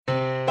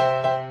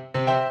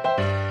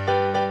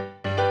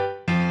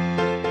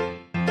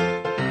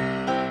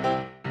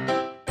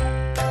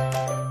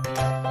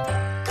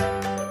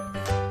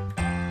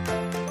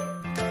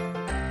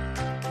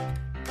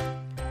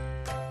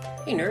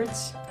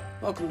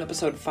Welcome to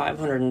episode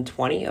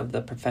 520 of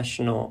the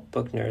Professional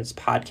Book Nerds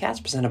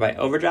podcast presented by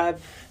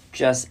Overdrive.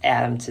 Just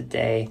Adam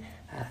today.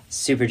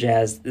 Super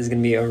jazzed. This is going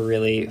to be a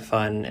really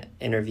fun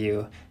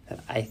interview that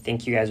I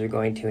think you guys are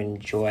going to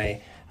enjoy.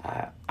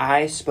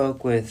 I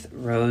spoke with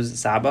Rose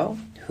Szabo,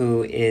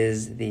 who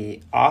is the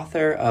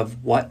author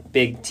of What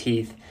Big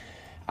Teeth.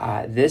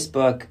 This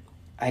book,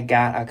 I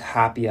got a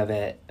copy of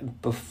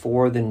it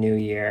before the new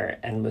year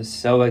and was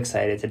so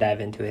excited to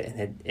dive into it,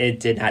 and it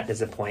did not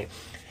disappoint.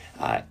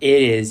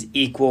 It is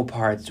equal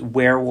parts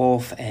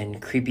werewolf and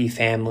creepy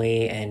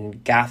family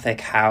and gothic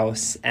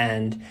house,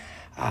 and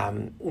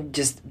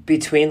just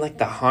between like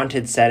the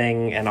haunted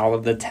setting and all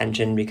of the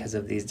tension because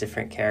of these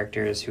different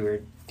characters who are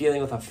dealing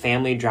with a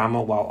family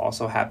drama while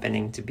also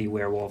happening to be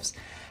werewolves.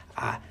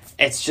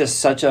 It's just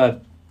such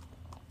a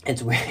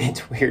It's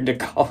weird to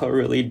call a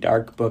really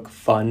dark book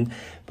fun,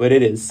 but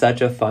it is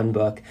such a fun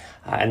book.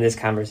 And this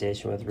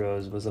conversation with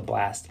Rose was a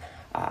blast.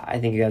 I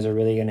think you guys are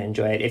really going to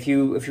enjoy it. If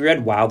you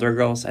read Wilder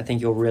Girls, I think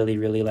you'll really,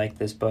 really like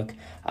this book.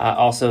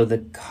 Also, the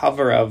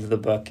cover of the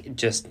book,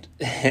 just,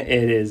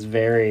 it is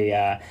very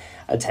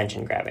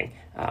attention grabbing.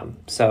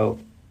 So,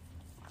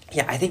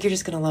 yeah, I think you're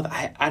just going to love it.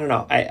 I don't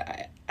know.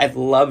 I've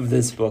loved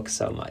this book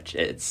so much.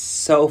 It's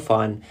so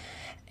fun.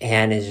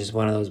 And it's just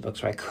one of those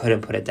books where I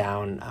couldn't put it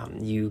down.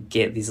 You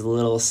get these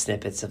little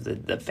snippets of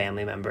the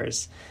family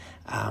members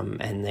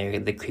and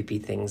the creepy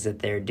things that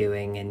they're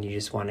doing, and you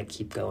just want to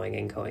keep going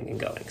and going and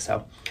going.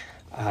 So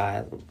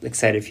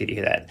excited for you to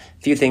hear that.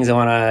 A few things I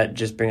want to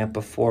just bring up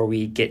before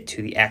we get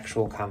to the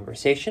actual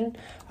conversation.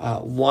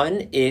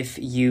 One, if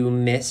you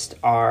missed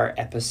our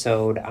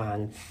episode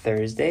on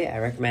Thursday, I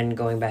recommend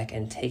going back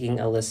and taking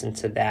a listen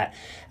to that.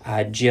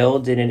 Jill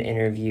did an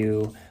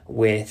interview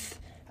with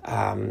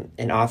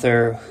an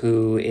author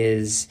who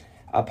is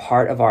a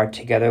part of our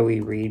Together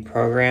We Read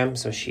program.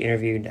 So she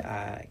interviewed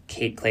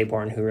Kate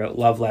Claiborne, who wrote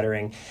Love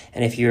Lettering.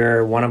 And if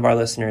you're one of our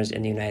listeners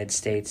in the United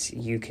States,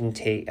 you can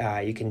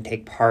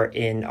take part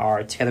in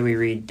our Together We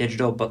Read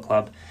digital book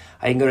club.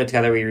 You can go to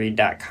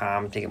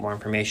togetherweread.com to get more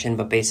information.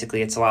 But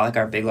basically, it's a lot like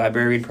our Big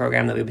Library Read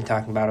program that we've been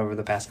talking about over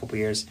the past couple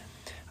years.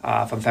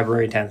 From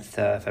February 10th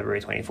to February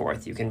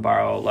 24th. You can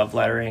borrow Love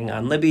Lettering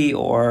on Libby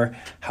or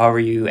however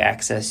you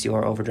access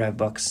your Overdrive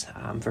books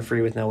for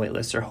free with no wait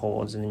lists or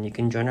holds, and then you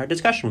can join our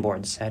discussion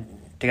boards at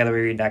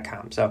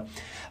togetherweread.com. So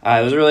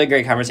it was a really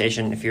great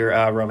conversation. If you're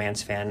a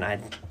romance fan,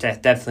 I'd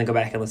definitely go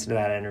back and listen to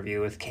that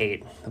interview with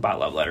Kate about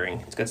Love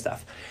Lettering. It's good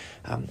stuff.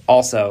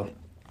 Also,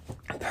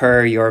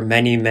 per your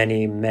many,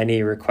 many,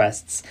 many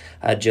requests,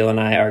 Jill and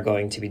I are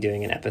going to be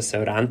doing an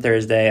episode on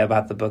Thursday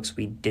about the books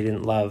we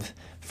didn't love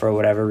for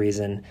whatever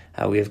reason.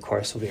 We, of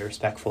course, will be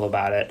respectful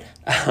about it,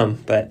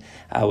 but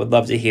I would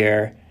love to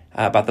hear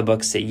about the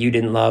books that you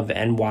didn't love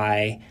and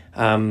why.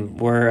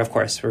 We're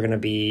going to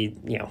be,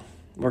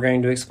 we're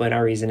going to explain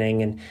our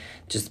reasoning, and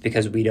just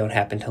because we don't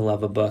happen to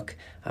love a book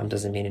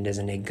doesn't mean it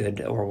isn't a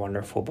good or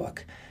wonderful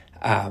book.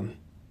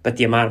 But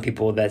the amount of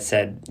people that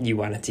said you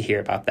wanted to hear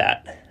about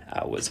that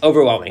was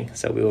overwhelming,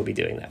 so we will be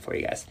doing that for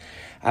you guys.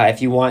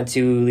 If you want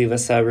to leave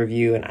us a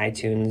review in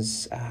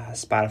iTunes,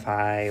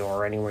 Spotify,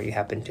 or anywhere you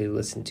happen to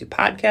listen to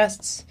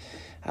podcasts,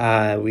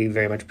 we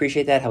very much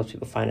appreciate that. It helps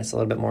people find us a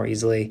little bit more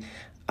easily.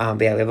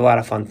 But yeah, we have a lot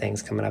of fun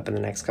things coming up in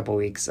the next couple of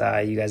weeks.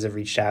 You guys have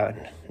reached out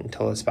and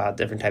told us about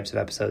different types of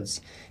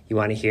episodes you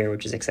want to hear,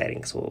 which is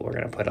exciting, so we're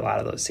going to put a lot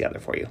of those together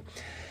for you.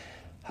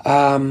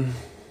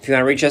 If you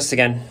want to reach us,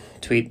 again,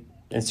 tweet,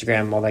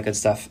 Instagram, all that good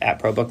stuff,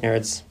 at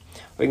ProBookNerds.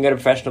 Or you can go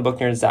to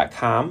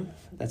professionalbooknerds.com.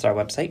 That's our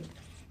website.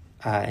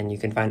 And you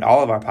can find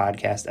all of our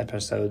podcast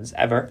episodes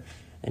ever.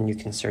 And you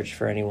can search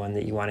for anyone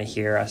that you want to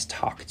hear us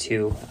talk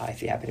to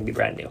if you happen to be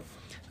brand new.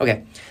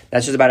 Okay,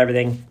 that's just about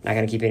everything. Not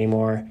going to keep any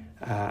more.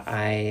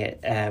 I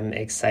am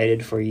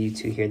excited for you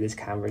to hear this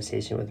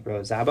conversation with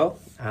Rose Szabo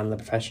on the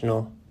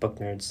Professional Book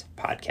Nerds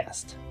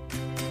podcast.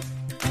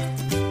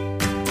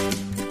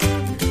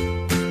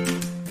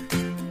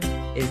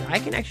 I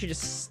can actually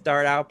just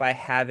start out by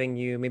having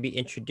you maybe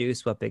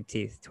introduce What Big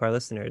Teeth to our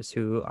listeners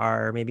who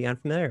are maybe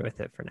unfamiliar with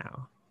it for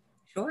now.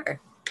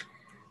 Sure.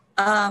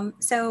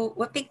 So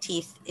What Big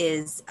Teeth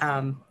is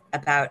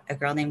about a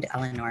girl named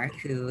Eleanor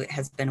who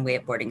has been away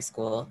at boarding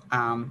school.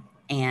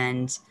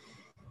 And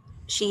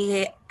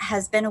she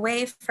has been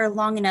away for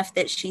long enough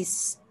that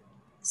she's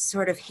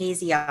sort of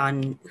hazy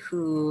on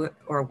who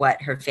or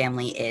what her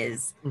family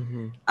is.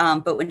 Mm-hmm.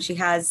 But when she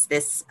has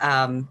this...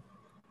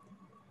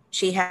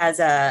 she has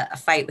a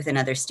fight with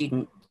another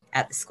student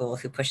at the school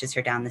who pushes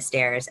her down the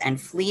stairs and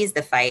flees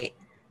the fight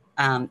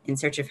in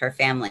search of her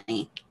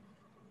family.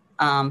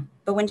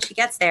 But when she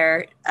gets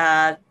there,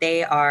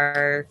 they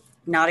are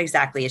not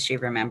exactly as she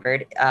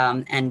remembered.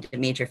 And a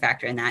major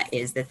factor in that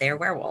is that they are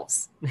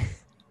werewolves.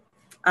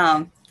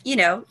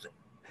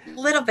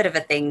 Little bit of a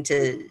thing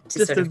to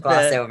sort of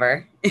gloss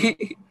over.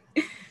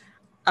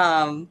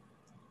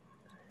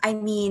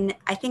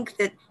 I think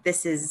that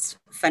this is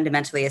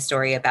fundamentally a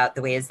story about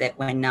the ways that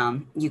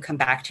when you come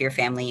back to your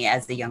family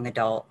as a young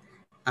adult,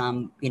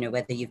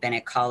 whether you've been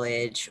at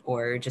college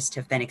or just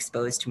have been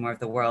exposed to more of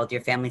the world,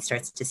 your family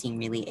starts to seem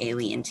really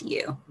alien to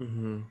you.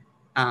 Mm-hmm.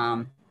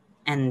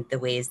 and the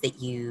ways that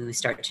you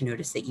start to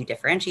notice that you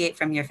differentiate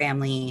from your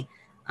family,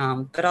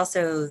 but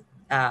also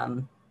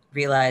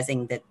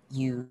realizing that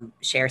you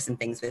share some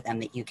things with them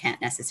that you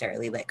can't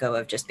necessarily let go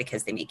of just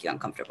because they make you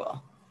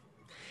uncomfortable.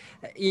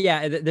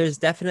 Yeah, there's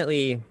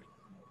definitely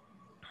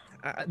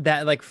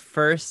that like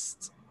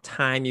first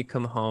time you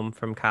come home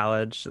from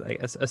college, like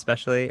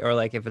especially, or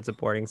like if it's a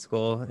boarding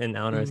school in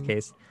Eleanor's Mm.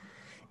 case,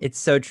 it's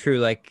so true.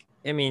 Like,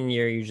 I mean,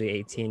 you're usually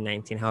 18,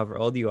 19, however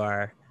old you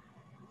are,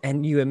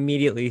 and you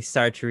immediately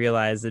start to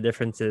realize the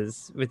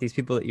differences with these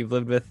people that you've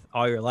lived with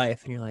all your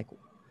life. And you're like,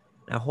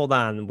 now hold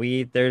on,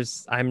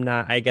 I'm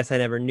not, I guess I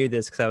never knew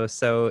this because I was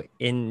so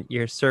in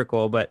your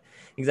circle, but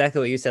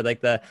exactly what you said,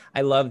 like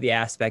I love the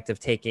aspect of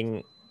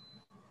taking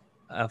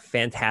a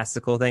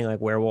fantastical thing like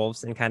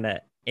werewolves and kind of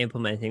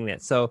implementing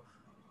that. So,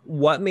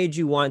 what made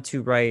you want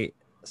to write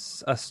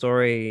a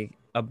story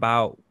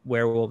about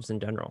werewolves in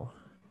general?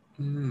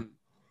 Mm.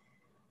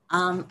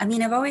 I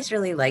mean, I've always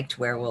really liked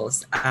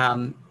werewolves.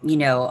 On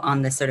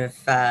the sort of,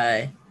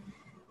 I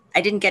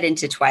didn't get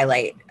into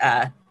Twilight,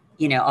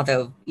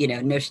 although,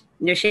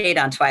 no shade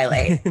on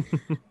Twilight.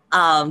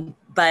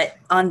 But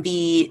on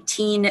the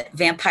teen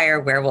vampire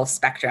werewolf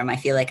spectrum, I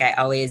feel like I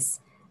always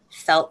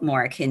felt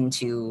more akin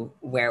to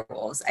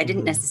werewolves. I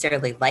didn't Mm-hmm.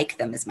 necessarily like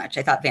them as much.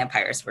 I thought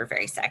vampires were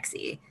very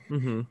sexy.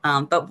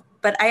 Mm-hmm.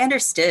 But I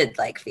understood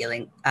like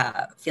feeling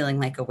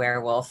like a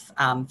werewolf,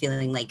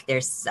 feeling like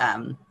there's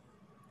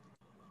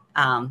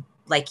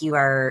like you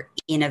are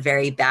in a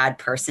very bad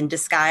person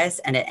disguise,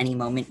 and at any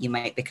moment you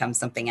might become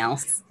something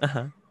else,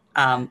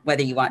 Uh-huh.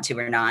 whether you want to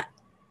or not.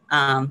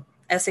 I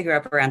also grew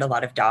up around a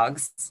lot of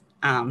dogs.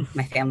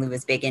 My family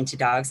was big into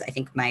dogs. I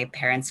think my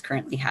parents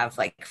currently have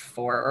like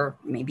 4 or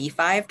maybe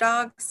 5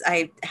 dogs.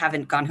 I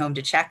haven't gone home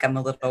to check. I'm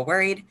a little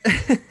worried.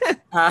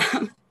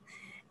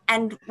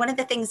 And one of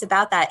the things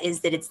about that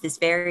is that it's this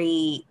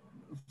very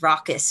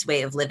raucous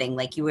way of living.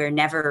 Like you were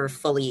never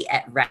fully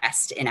at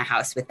rest in a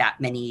house with that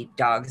many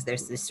dogs.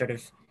 There's this sort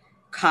of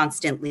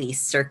constantly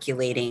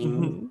circulating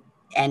Mm-hmm.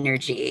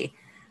 energy.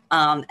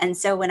 And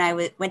so when I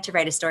went to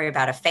write a story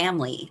about a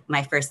family,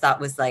 my first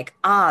thought was like,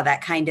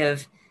 that kind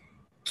of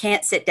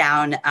can't sit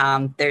down.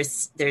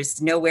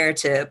 There's nowhere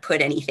to put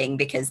anything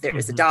because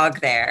there's a Mm-hmm. dog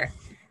there.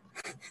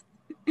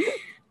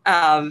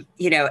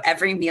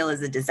 Every meal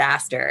is a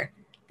disaster.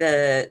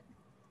 The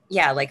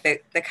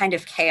kind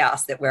of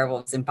chaos that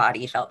werewolves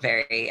embody felt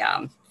very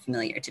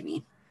familiar to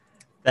me.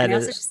 That And I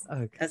is also just,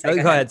 okay. oh, sorry,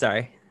 go Go ahead. ahead.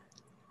 Sorry.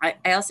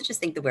 I also just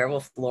think the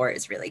werewolf lore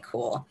is really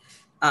cool.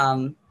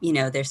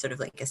 They're sort of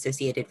like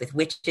associated with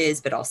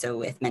witches, but also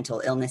with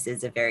mental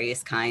illnesses of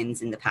various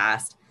kinds in the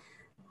past.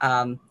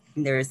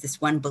 There is this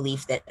one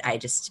belief that I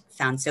just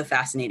found so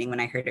fascinating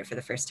when I heard it for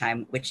the first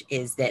time, which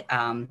is that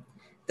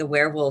the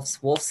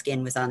werewolf's wolf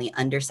skin was on the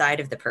underside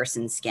of the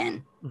person's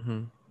skin.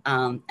 Mm-hmm.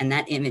 And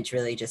that image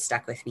really just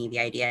stuck with me. The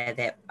idea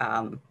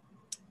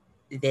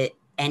that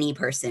any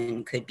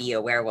person could be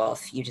a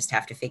werewolf. You just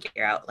have to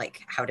figure out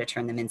like how to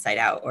turn them inside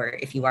out, or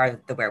if you are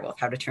the werewolf,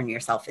 how to turn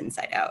yourself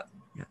inside out.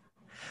 Yeah.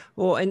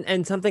 Well,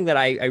 and something that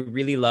I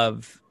really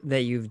love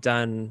that you've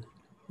done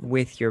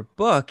with your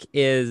book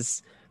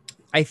is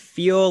I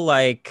feel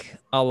like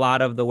a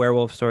lot of the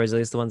werewolf stories, at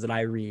least the ones that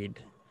I read,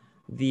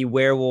 the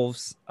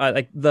werewolves,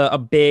 like a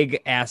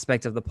big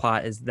aspect of the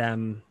plot is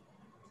them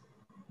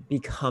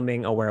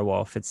becoming a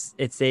werewolf. It's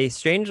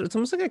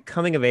almost like a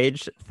coming of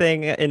age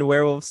thing in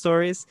werewolf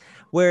stories.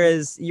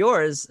 Whereas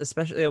yours,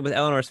 especially with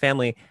Eleanor's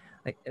family,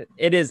 like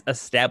it is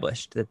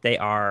established that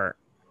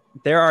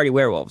they're already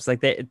werewolves. Like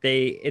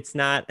it's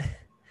not,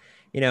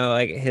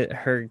 like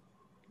her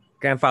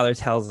grandfather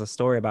tells a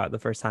story about the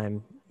first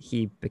time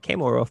he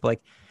became a werewolf, but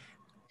like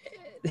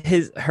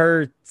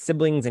her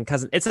siblings and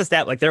cousins, it's a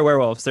stat like they're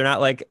werewolves. They're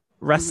not like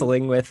Mm-hmm.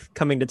 wrestling with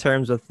coming to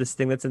terms with this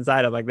thing that's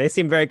inside of, like, they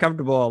seem very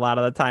comfortable a lot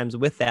of the times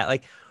with that.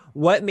 Like,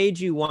 what made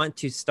you want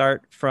to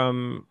start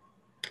from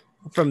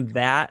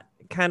that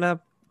kind of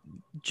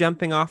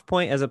jumping off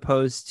point as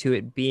opposed to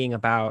it being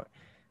about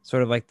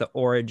sort of like the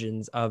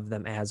origins of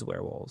them as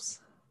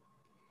werewolves?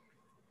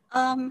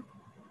 Um,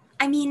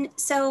 I mean,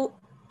 so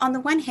on the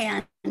one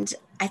hand,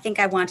 I think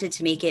I wanted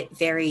to make it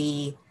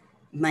very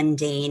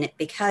mundane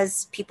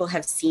because people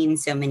have seen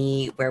so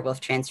many werewolf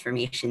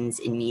transformations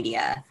in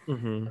media.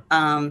 Mm-hmm.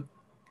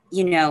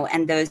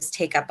 And those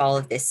take up all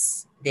of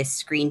this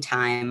screen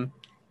time.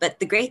 But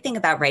the great thing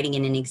about writing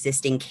in an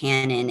existing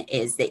canon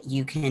is that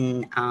you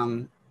can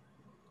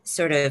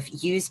sort of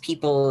use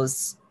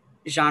people's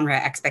genre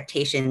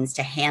expectations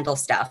to handle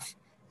stuff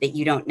that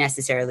you don't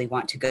necessarily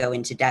want to go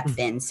into depth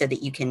in, so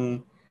that you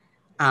can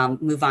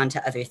move on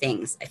to other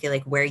things. I feel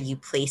like where you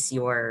place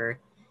your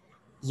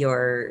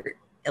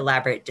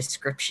elaborate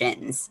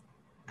descriptions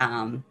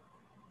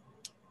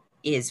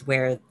is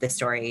where the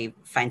story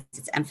finds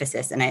its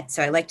emphasis. And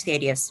so I liked the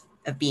idea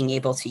of being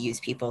able to use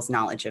people's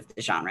knowledge of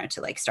the genre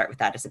to like start with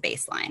that as a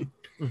baseline.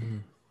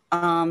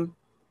 Mm-hmm.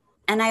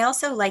 And I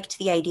also liked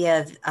the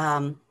idea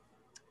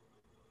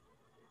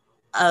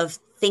of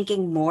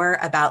thinking more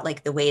about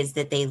like the ways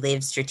that they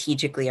live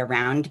strategically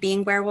around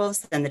being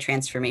werewolves than the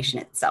transformation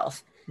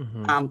itself.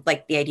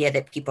 Like the idea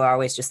that people are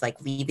always just like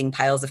leaving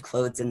piles of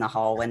clothes in the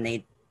hall when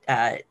they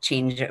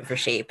change over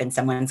shape and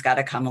someone's got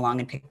to come along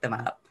and pick them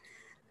up.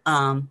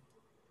 And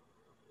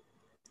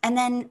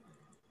then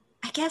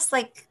I guess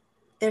like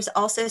there's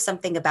also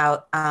something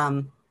about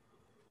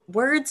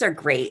words are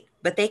great,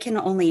 but they can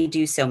only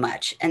do so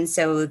much. And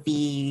so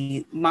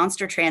the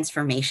monster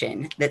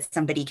transformation that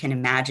somebody can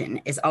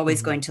imagine is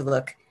always going to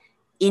look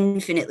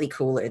infinitely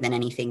cooler than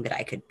anything that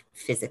I could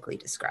physically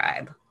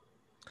describe.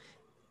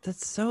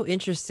 That's so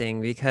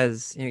interesting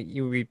because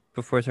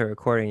before we started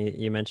recording,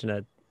 you mentioned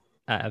a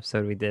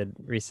episode we did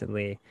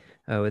recently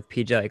with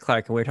P. Jelly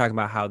Clark, and we were talking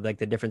about how like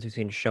the difference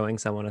between showing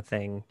someone a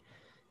thing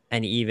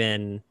and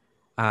even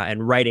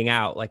and writing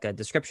out like a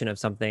description of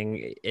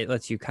something. It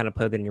lets you kind of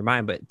play with it in your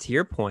mind. But to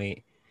your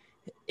point,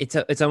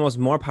 it's almost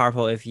more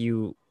powerful if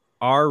you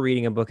are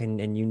reading a book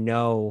and you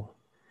know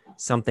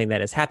something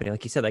that is happening.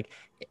 Like you said, like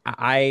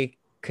I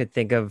could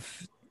think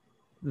of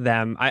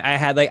them. I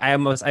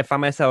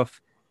found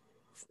myself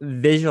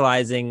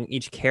visualizing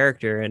each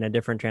character in a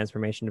different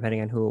transformation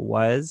depending on who it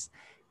was.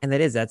 And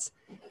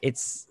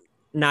it's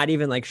not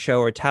even like show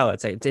or tell.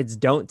 It's like it's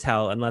don't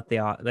tell and let the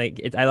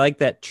I like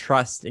that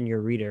trust in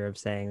your reader of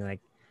saying like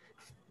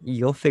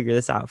you'll figure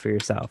this out for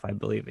yourself. I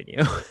believe in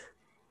you.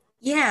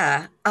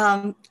 Yeah,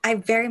 I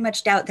very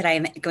much doubt that I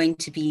am going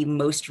to be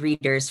most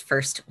readers'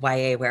 first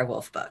YA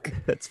werewolf book.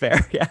 That's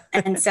fair. Yeah.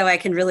 And so I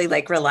can really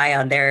like rely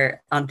on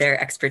their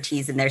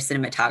expertise and their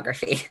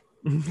cinematography.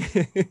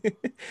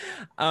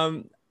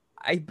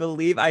 I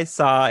believe I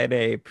saw in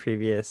a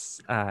previous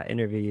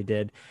interview you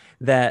did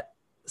that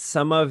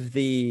some of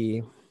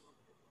the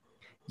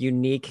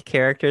unique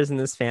characters in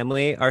this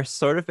family are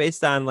sort of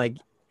based on like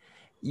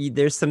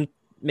there's some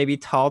maybe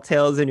tall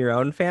tales in your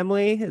own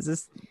family.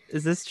 Is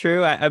this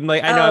true? I'm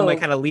like I know I'm like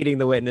kind of leading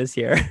the witness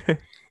here.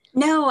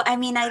 No, I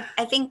mean I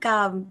think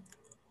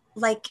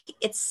like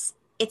it's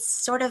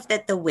sort of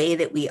that the way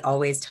that we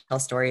always tell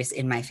stories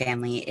in my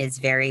family is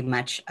very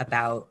much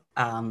about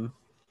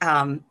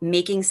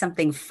making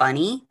something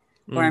funny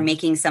or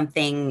making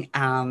something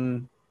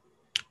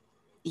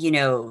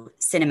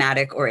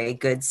cinematic or a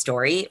good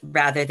story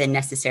rather than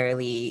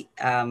necessarily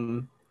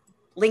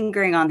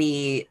lingering on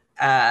the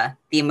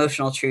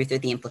emotional truth or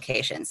the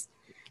implications.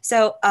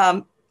 So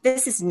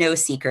this is no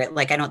secret.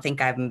 Like I don't think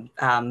I'm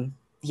going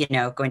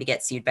to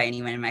get sued by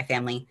anyone in my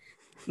family.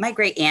 My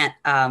great aunt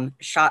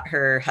shot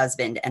her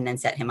husband and then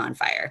set him on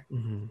fire.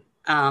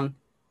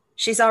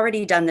 She's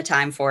already done the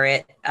time for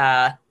it.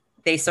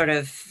 They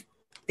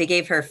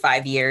gave her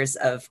 5 years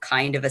of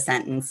kind of a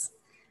sentence.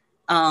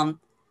 And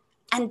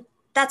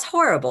that's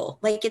horrible.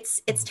 Like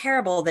it's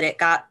terrible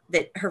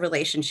that her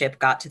relationship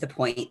got to the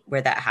point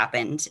where that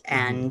happened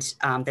and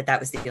that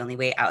was the only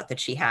way out that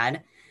she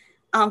had.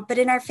 But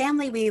in our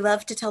family, we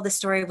love to tell the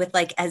story with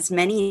like as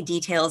many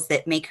details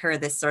that make her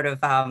this sort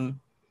of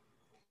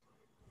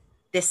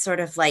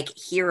like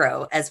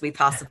hero as we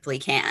possibly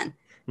can.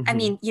 I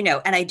mean,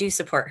 and I do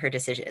support her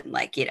decision.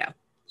 Like,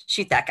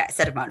 shoot that guy,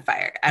 set him on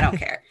fire. I don't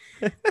care.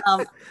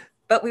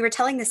 But we were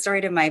telling this story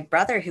to my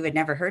brother who had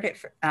never heard it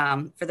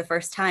for the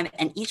first time.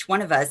 And each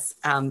one of us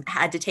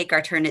had to take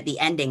our turn at the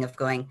ending of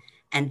going,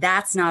 and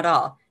that's not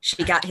all.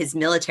 She got his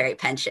military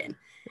pension.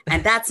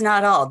 And that's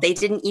not all. They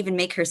didn't even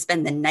make her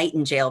spend the night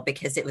in jail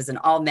because it was an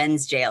all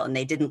men's jail. And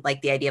they didn't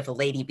like the idea of a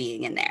lady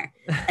being in there.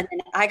 And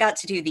then I got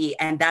to do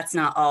and that's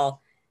not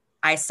all.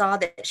 I saw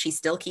that she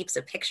still keeps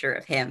a picture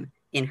of him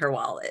in her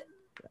wallet.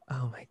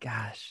 Oh my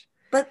gosh.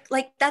 But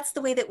like, that's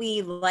the way that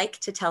we like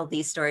to tell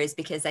these stories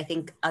because I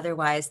think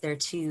otherwise they're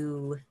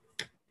too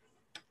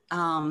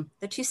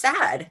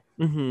sad.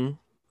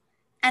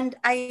 And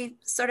I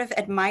sort of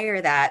admire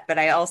that, but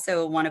I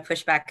also want to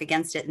push back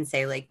against it and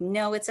say like,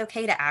 no, it's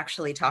okay to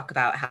actually talk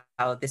about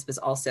how this was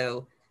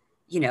also,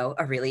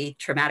 a really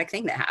traumatic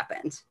thing that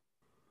happened.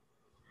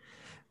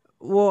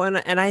 Well,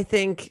 and I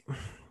think,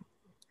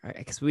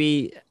 because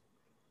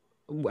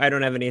I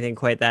don't have anything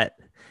quite that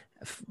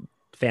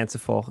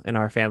fanciful in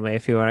our family,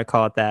 if you want to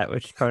call it that,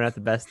 which is probably not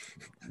the best,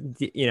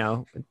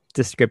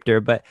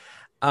 descriptor. But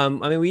I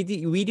mean,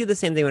 we do the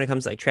same thing when it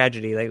comes to like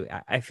tragedy.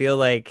 Like I feel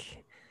like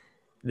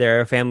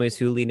there are families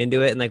who lean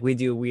into it, and like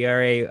we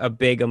are a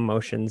big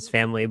emotions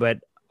family, but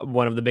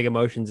one of the big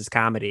emotions is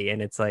comedy,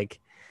 and it's like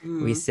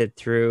we sit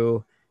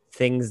through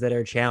things that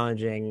are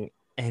challenging,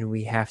 and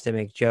we have to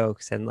make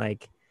jokes. And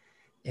like,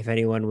 if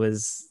anyone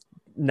was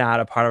not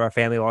a part of our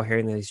family while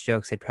hearing these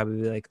jokes, they'd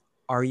probably be like,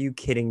 are you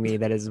kidding me?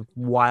 That is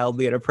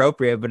wildly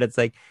inappropriate. But it's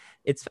like,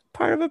 it's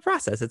part of a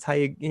process. It's how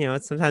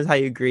it's sometimes how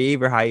you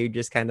grieve or how you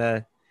just kind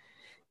of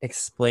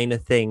explain a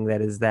thing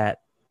that is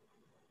that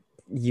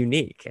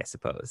unique, I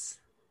suppose.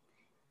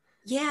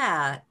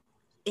 Yeah.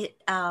 It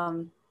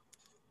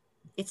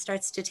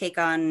starts to take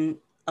on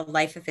a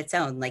life of its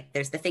own. Like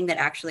there's the thing that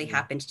actually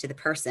happened to the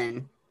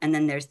person. And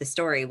then there's the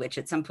story, which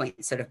at some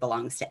point sort of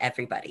belongs to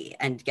everybody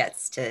and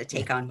gets to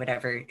take on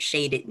whatever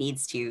shade it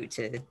needs to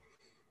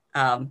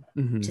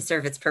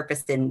serve its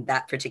purpose in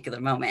that particular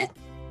moment.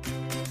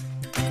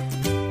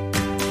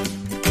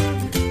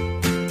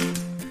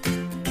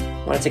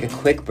 I want to take a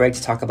quick break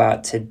to talk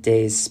about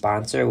today's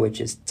sponsor, which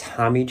is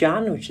Tommy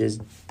John, which is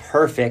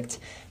perfect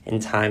in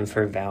time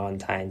for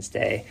Valentine's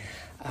Day.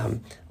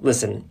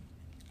 Listen,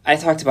 I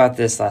talked about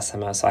this last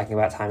time I was talking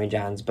about Tommy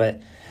John's, but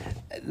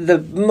the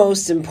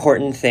most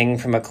important thing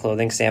from a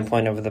clothing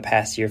standpoint over the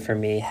past year for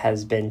me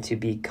has been to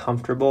be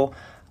comfortable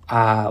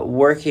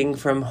working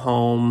from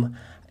home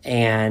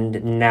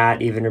and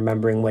not even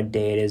remembering what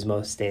day it is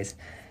most days.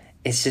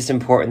 It's just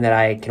important that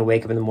I can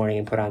wake up in the morning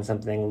and put on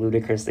something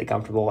ludicrously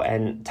comfortable.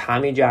 And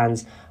Tommy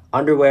John's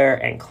underwear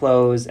and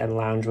clothes and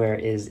loungewear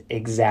is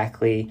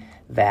exactly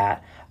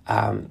that.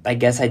 I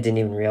guess I didn't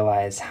even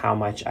realize how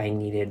much I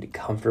needed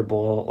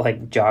comfortable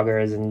like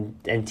joggers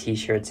and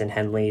t-shirts and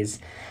Henleys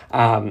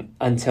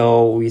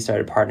until we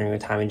started partnering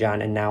with Tommy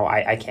John, and now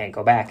I can't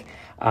go back.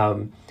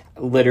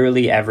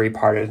 Literally every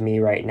part of me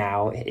right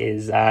now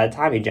is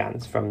Tommy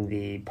John's, from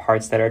the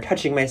parts that are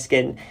touching my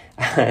skin,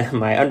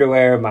 my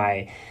underwear,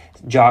 my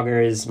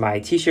joggers, my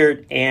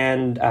t-shirt,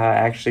 and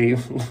actually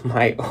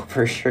my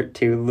overshirt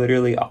too.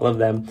 Literally all of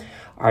them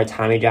are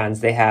Tommy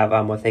John's. They have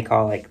what they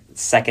call like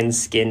second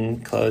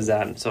skin clothes.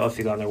 So if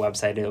you go on their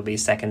website, it'll be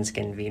second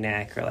skin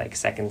v-neck or like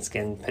second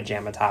skin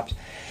pajama tops.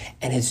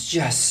 And it's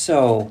just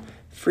so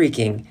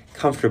freaking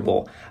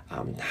comfortable.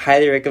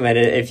 Highly recommend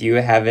it if you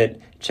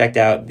haven't checked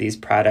out these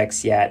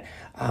products yet.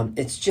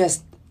 It's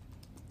just,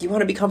 you want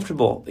to be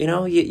comfortable,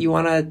 you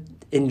want to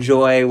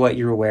enjoy what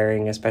you're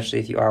wearing, especially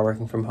if you are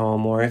working from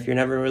home or if you're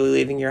never really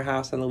leaving your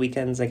house on the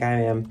weekends like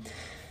I am.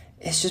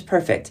 It's just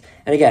perfect.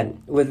 And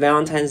again, with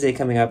Valentine's Day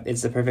coming up,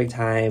 it's the perfect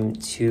time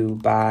to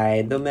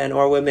buy the men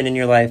or women in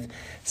your life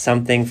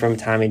something from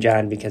Tommy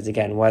John, because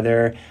again,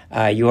 whether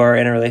you are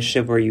in a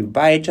relationship where you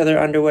buy each other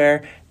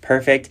underwear,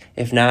 perfect.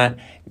 If not,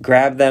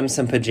 grab them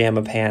some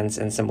pajama pants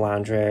and some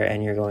loungewear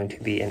and you're going to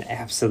be an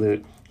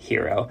absolute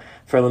hero.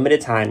 For a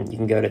limited time, you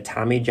can go to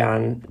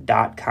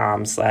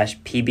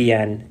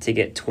TommyJohn.com/PBN to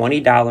get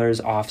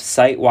 $20 off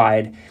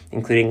site-wide,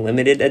 including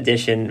limited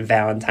edition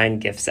Valentine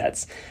gift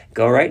sets.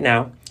 Go right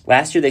now.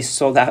 Last year, they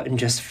sold out in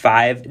just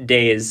 5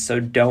 days, so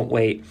don't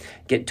wait.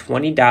 Get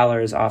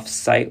 $20 off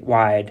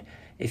site-wide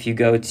if you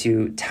go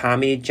to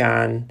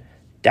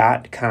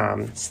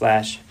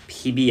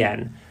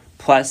TommyJohn.com/PBN.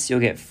 Plus, you'll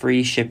get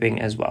free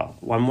shipping as well.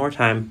 One more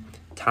time,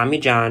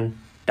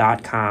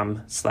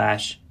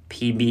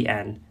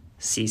 TommyJohn.com/PBN.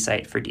 See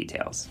site for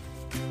details.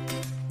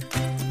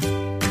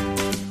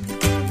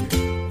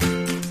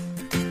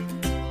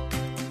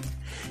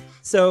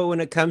 So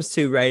when it comes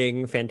to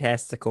writing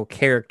fantastical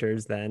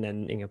characters then,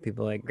 and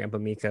people like Grandpa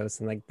Mikos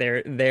and like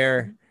their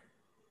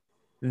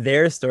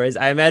stories,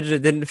 I imagine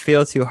it didn't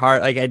feel too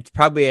hard. Like it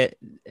probably at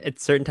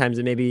certain times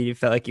it maybe you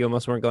felt like you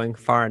almost weren't going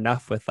far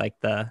enough with like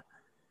the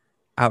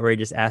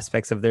outrageous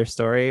aspects of their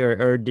story,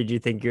 or did you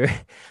think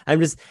I'm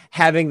just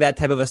having that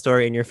type of a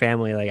story in your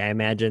family, like I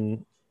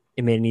imagine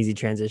it made an easy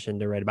transition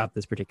to write about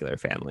this particular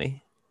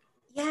family.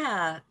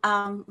 Yeah.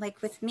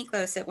 Like with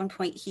Miklos, at one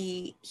point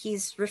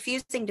he's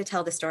refusing to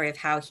tell the story of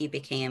how he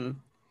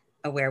became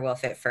a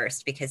werewolf at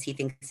first because he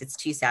thinks it's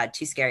too sad,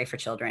 too scary for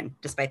children,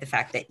 despite the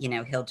fact that,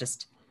 he'll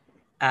just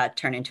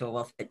turn into a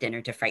wolf at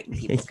dinner to frighten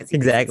people because he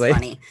exactly.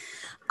 thinks it's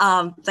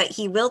funny. But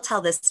he will tell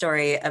this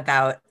story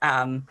about,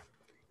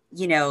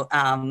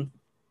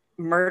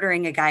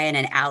 murdering a guy in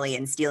an alley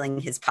and stealing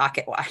his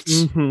pocket watch.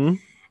 Mm-hmm.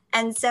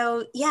 And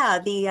so, yeah,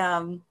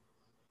 the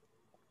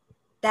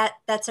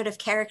that sort of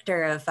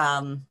character of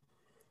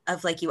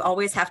like you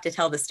always have to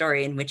tell the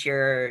story in which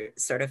you're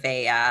sort of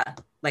a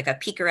like a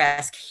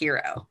picaresque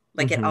hero.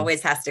 Like Mm-hmm. It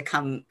always has to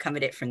come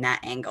at it from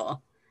that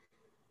angle.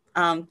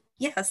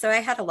 Yeah, so I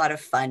had a lot of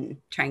fun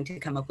trying to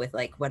come up with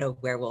like what a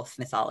werewolf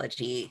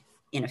mythology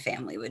in a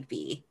family would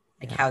be,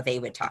 like how they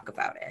would talk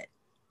about it.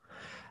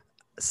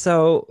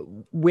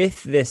 So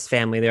with this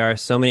family, there are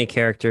so many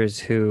characters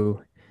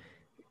who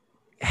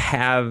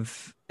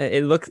have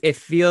it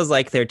feels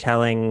like they're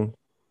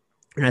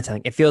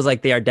it feels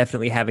like they are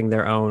definitely having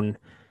their own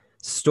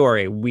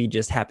story. We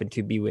just happen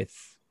to be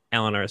with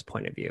Eleanor's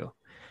point of view.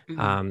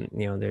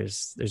 Mm-hmm.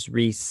 There's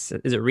Reese.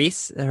 Is it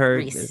Reese?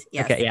 Reese,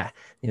 yes. Okay, yeah.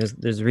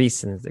 There's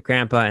Reese and the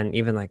grandpa, and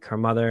even like her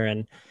mother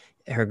and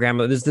her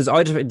grandmother. There's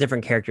all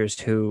different characters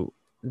who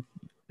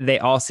they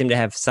all seem to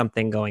have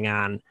something going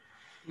on.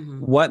 Mm-hmm.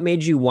 What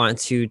made you want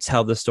to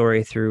tell the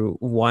story through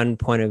one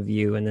point of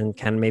view, and then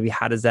kind of maybe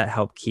how does that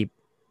help keep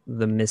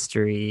the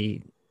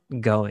mystery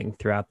going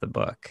throughout the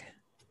book?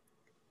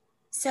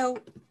 So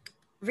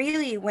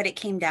really what it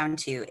came down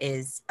to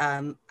is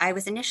I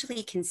was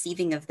initially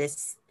conceiving of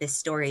this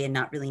story and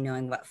not really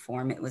knowing what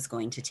form it was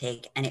going to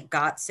take. And it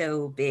got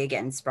so big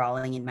and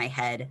sprawling in my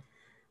head.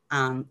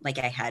 Like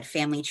I had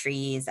family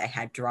trees, I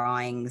had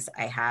drawings,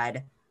 I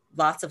had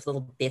lots of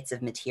little bits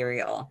of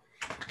material.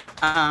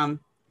 The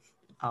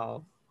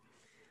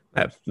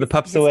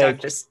pup's his awake. Dog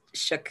just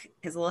shook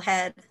his little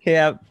head.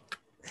 Yeah,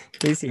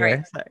 he's here.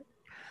 Right. Sorry.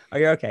 Oh,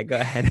 you're okay. Go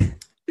ahead.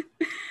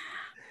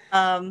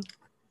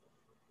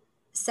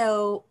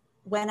 So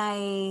when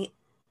I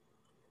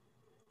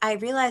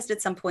realized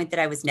at some point that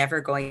I was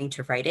never going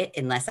to write it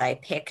unless I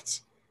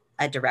picked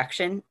a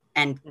direction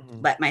and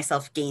Mhm. let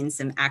myself gain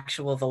some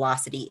actual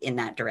velocity in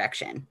that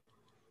direction.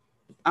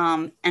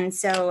 And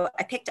so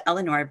I picked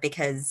Eleanor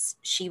because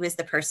she was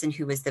the person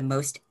who was the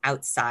most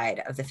outside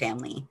of the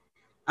family.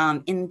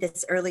 In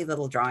this early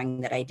little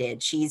drawing that I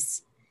did,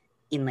 she's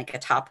in like a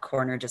top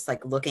corner, just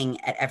like looking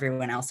at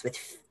everyone else with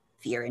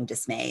fear and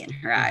dismay in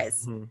her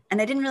eyes. Mhm.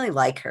 And I didn't really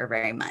like her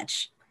very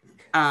much.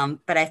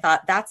 But I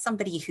thought that's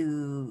somebody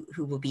who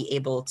will be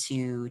able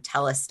to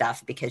tell us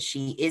stuff because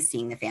she is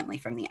seeing the family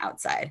from the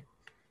outside.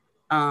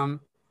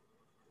 Um,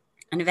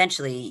 and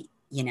eventually,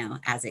 you know,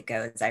 as it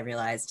goes, I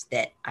realized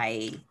that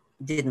I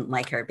didn't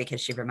like her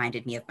because she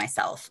reminded me of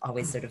myself,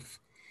 always sort of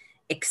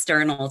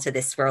external to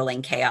this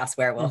swirling chaos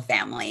werewolf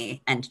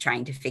family and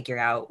trying to figure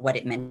out what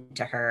it meant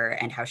to her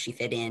and how she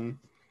fit in,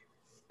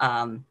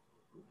 um,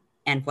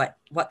 and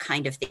what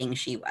kind of thing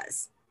she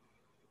was.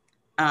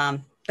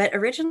 But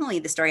originally,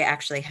 the story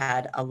actually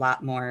had a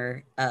lot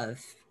more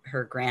of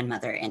her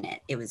grandmother in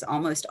it. It was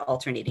almost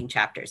alternating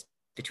chapters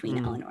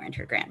between Eleanor and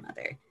her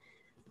grandmother.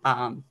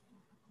 Um,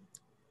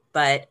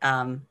 but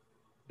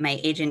my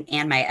agent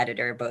and my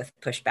editor both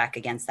pushed back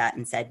against that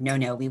and said,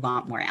 no, we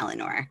want more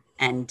Eleanor.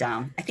 And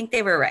I think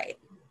they were right.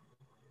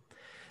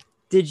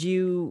 Did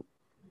you,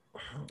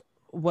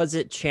 was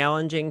it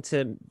challenging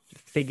to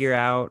figure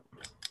out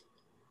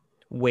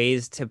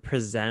ways to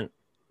present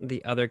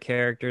the other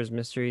characters'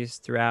 mysteries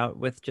throughout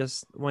with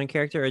just one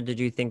character? Or did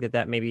you think that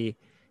that maybe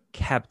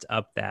kept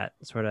up that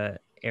sort of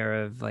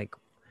era of like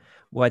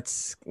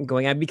what's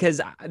going on? Because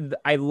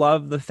I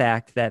love the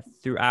fact that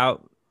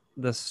throughout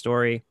the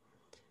story,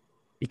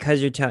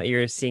 because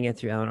you're seeing it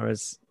through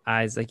Eleanor's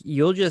eyes, like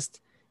you'll just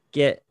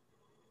get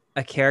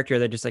a character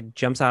that just like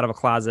jumps out of a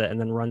closet and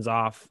then runs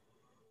off,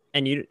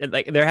 and you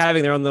like they're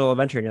having their own little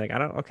adventure, and you're like, I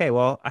don't, okay,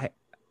 well,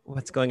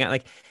 what's going on?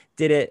 Like,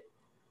 did it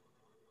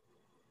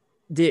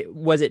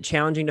was it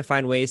challenging to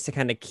find ways to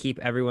kind of keep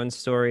everyone's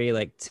story,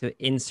 like to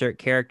insert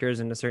characters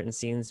into certain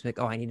scenes, like,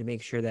 oh, I need to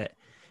make sure that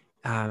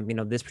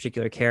this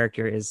particular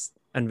character is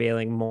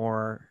unveiling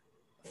more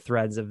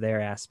threads of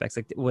their aspects.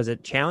 Like, was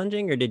it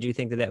challenging, or did you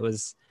think that that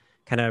was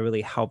kind of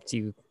really helped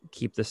you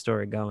keep the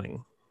story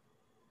going?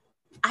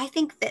 I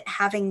think that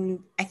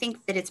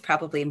it's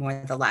probably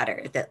more the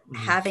latter, that Mm-hmm.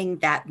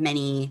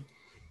 having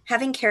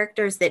having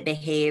characters that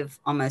behave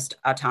almost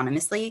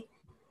autonomously.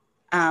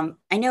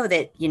 I know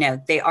that, you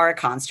know, they are a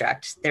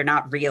construct, they're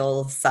not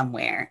real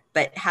somewhere,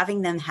 but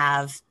having them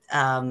have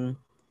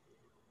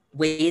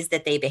ways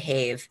that they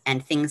behave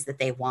and things that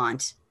they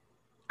want,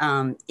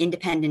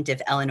 independent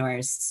of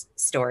Eleanor's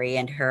story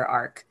and her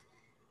arc,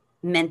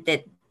 meant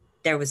that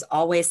there was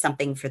always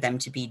something for them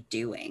to be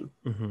doing.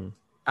 Mm-hmm.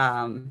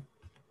 Um,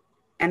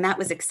 and that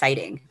was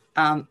exciting.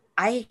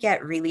 I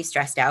get really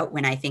stressed out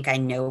when I think I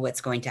know what's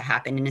going to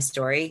happen in a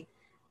story,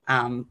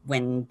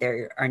 when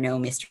there are no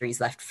mysteries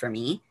left for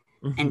me.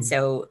 And Mm-hmm.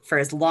 so, for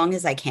as long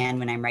as I can,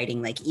 when I'm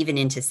writing, like even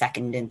into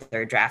second and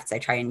third drafts, I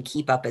try and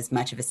keep up as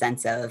much of a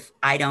sense of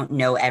I don't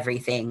know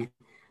everything.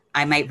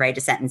 I might write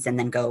a sentence and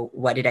then go,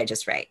 "What did I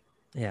just write?"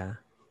 Yeah.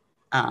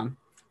 Um,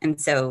 and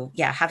so,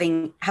 yeah,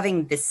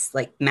 having this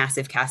like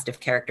massive cast of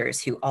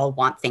characters who all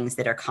want things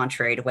that are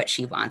contrary to what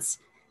she wants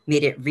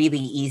made it really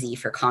easy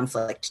for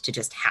conflict to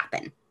just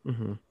happen.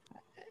 Mm-hmm.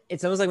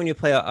 It's almost like when you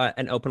play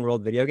an open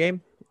world video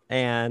game.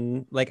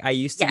 And like I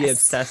used to be Yes,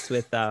 obsessed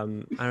with I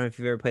don't know if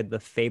you've ever played the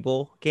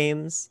Fable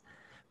games,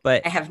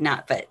 but I have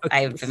not, but I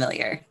okay, am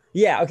familiar.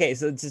 yeah, okay.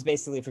 So it's just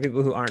basically for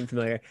people who aren't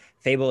familiar,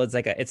 Fable is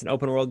like it's an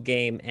open world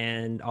game,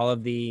 and all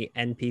of the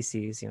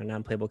NPCs,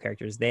 non-playable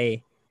characters,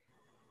 they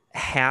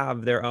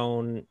have their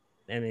own.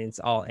 I mean, it's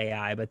all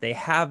AI, but they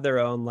have their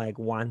own like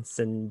wants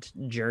and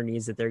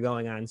journeys that they're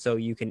going on, so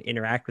you can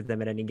interact with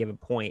them at any given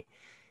point,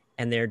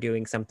 and they're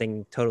doing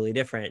something totally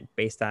different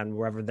based on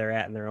wherever they're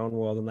at in their own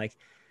world. And like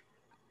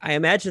I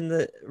imagine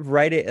the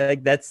writing,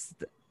 like that's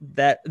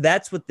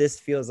what this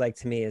feels like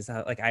to me, is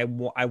like I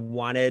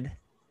wanted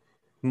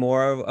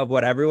more of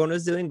what everyone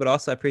was doing, but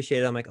also I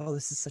appreciated. I'm like, oh,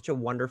 this is such a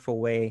wonderful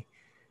way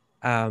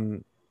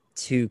um,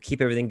 to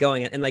keep everything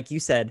going. And like you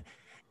said,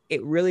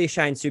 it really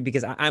shines through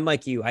because I'm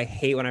like you. I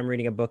hate when I'm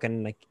reading a book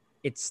and like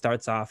it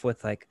starts off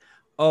with like,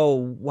 oh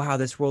wow,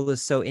 this world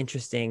is so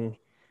interesting.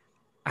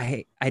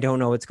 I don't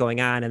know what's going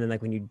on, and then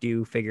like when you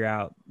do figure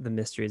out the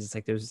mysteries, it's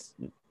like there's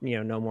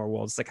no more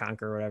worlds to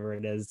conquer or whatever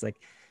it is. It's like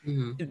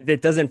Mm-hmm.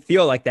 it doesn't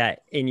feel like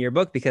that in your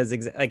book because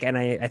like, and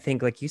I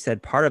think like you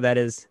said, part of that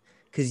is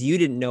because you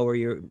didn't know where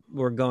you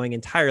were going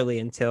entirely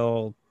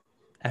until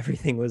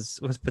everything was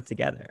put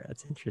together.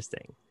 That's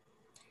interesting.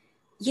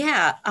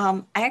 Yeah,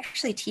 I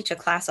actually teach a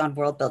class on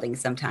world building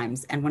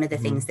sometimes, and one of the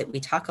Mm-hmm. things that we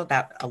talk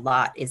about a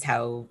lot is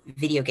how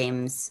video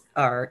games,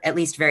 or at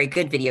least very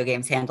good video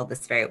games, handle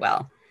this very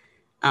well.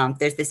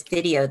 There's this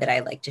video that I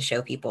like to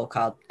show people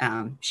called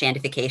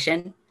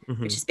Shandification,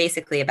 Mm-hmm. which is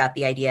basically about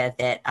the idea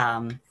that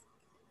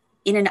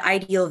in an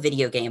ideal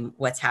video game,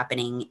 what's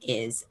happening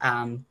is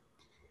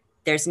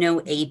there's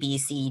no A, B,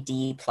 C,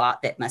 D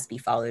plot that must be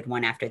followed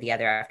one after the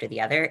other after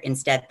the other.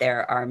 Instead,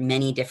 there are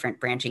many different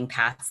branching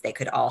paths that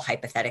could all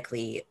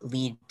hypothetically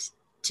lead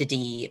to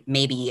D,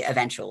 maybe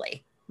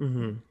eventually.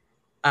 Mm-hmm.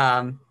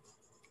 Um,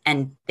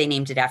 And they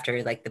named it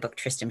after like the book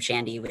Tristram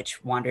Shandy,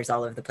 which wanders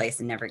all over the place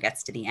and never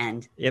gets to the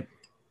end. Yep.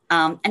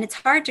 And it's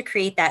hard to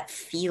create that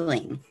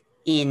feeling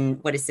in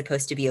what is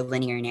supposed to be a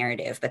linear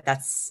narrative, but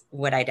that's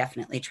what I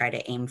definitely try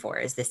to aim for,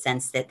 is the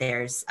sense that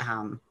there's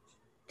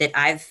that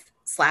I've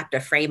slapped a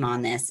frame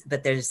on this,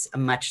 but there's a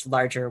much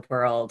larger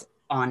world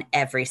on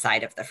every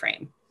side of the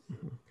frame.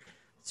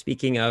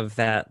 Speaking of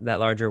that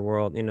larger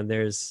world,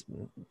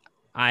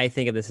 I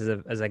think of this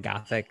as a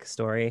Gothic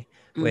story,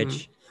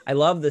 which I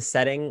love the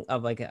setting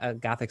of like a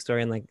Gothic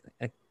story, and like,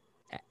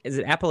 is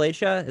it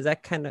Appalachia? Is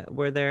that kind of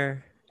where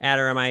they're at,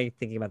 or am I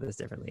thinking about this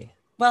differently?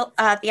 Well,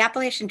 the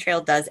Appalachian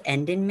Trail does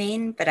end in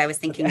Maine, but I was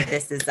thinking of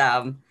this as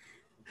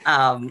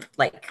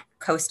like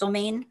coastal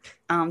Maine.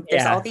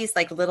 There's all these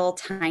like little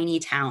tiny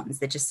towns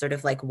that just sort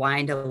of like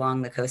wind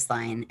along the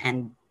coastline,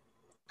 and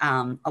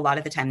a lot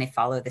of the time they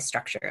follow the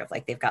structure of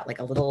like they've got like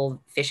a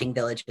little fishing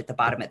village at the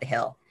bottom of the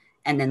hill,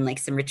 and then like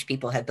some rich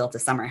people have built a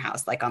summer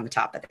house like on the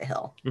top of the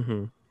hill.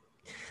 Mm-hmm.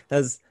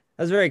 That's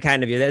very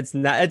kind of you. That's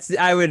not. It's.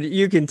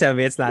 You can tell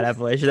me it's not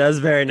Appalachia. That was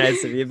very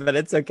nice of you, but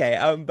it's okay.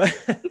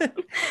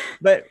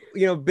 But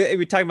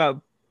we're talking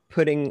about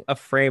putting a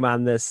frame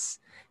on this.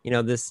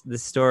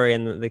 This story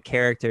and the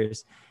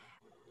characters.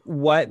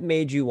 What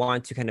made you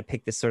want to kind of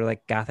pick this sort of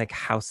like Gothic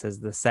house as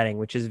the setting,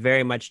 which is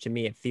very much, to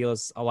me, it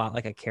feels a lot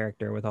like a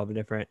character with all the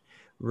different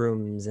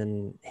rooms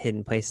and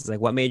hidden places. Like,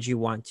 what made you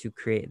want to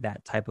create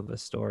that type of a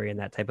story and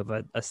that type of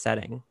a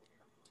setting?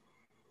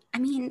 I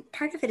mean,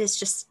 part of it is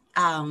just,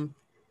 I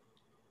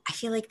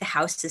feel like the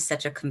house is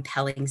such a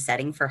compelling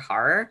setting for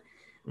horror.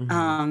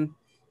 Mm-hmm.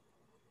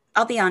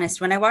 I'll be honest,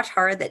 when I watch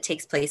horror that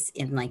takes place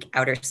in like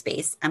outer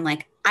space, I'm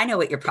like, I know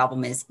what your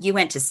problem is. You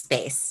went to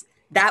space.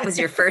 That was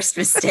your first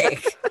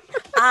mistake.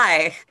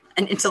 I,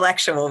 an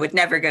intellectual, would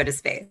never go to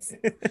space.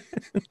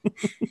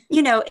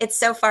 It's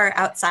so far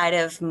outside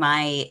of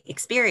my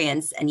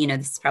experience. And,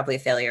 this is probably a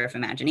failure of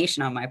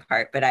imagination on my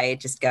part, but I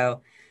just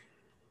go,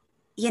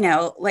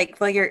 like,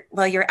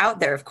 while you're out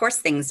there, of course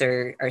things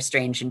are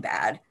strange and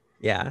bad.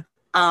 Yeah.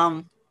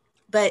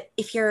 But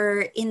if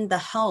you're in the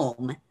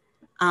home,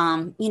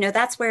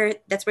 that's where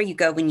you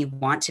go when you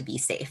want to be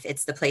safe.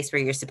 It's the place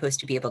where you're supposed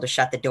to be able to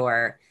shut the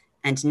door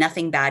and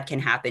nothing bad can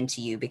happen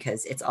to you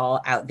because it's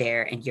all out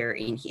there and you're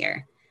in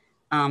here.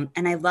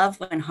 And I love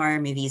when horror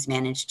movies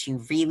manage to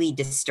really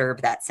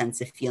disturb that sense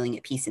of feeling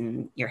at peace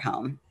in your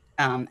home.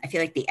 I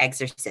feel like The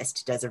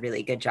Exorcist does a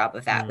really good job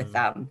of that with,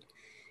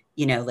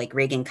 like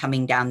Regan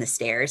coming down the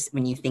stairs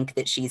when you think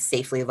that she's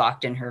safely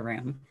locked in her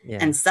room. Yeah.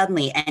 And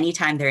suddenly,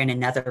 anytime they're in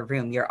another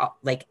room,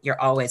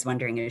 you're always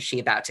wondering, is she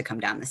about to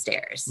come down the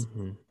stairs?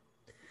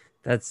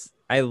 Mm-hmm.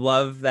 I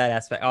love that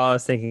aspect. All I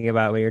was thinking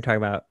about when you're talking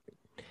about,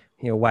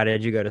 why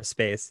did you go to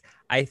space?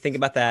 I think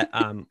about that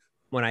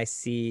when I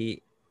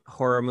see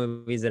horror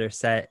movies that are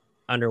set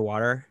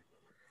underwater.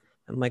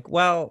 I'm like,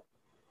 well,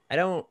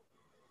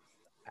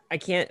 I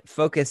can't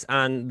focus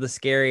on the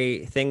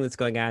scary thing that's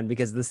going on,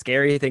 because the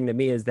scary thing to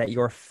me is that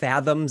you're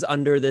fathoms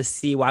under the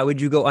sea. Why would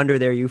you go under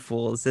there, you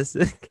fools?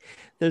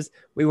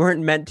 We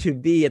weren't meant to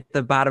be at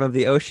the bottom of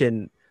the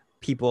ocean,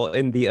 people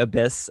in the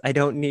abyss. I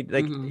don't need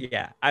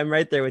I'm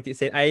right there with you.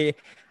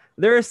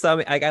 There are some,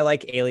 like, I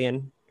like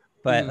Alien,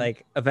 but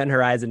like Event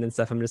Horizon and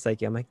stuff, I'm just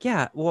like,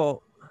 yeah,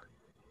 well,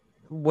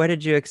 what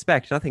did you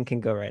expect? Nothing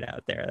can go right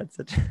out there.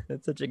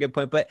 That's such a good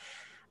point. But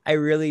I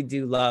really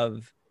do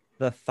love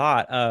the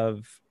thought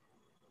of,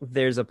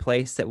 there's a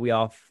place that we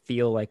all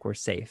feel like we're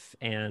safe.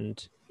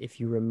 And if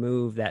you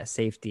remove that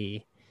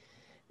safety,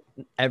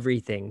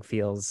 everything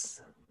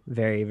feels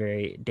very,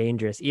 very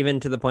dangerous, even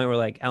to the point where,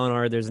 like,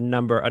 Eleanor, there's a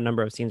number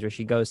of scenes where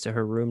she goes to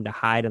her room to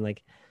hide and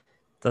like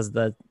does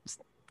the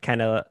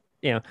kind of,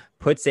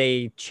 puts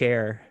a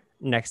chair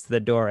next to the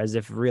door as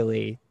if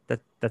really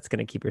that's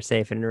going to keep her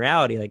safe. And in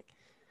reality, like,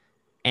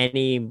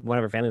 any one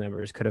of her family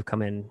members could have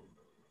come in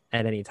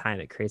at any time.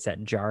 It creates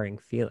that jarring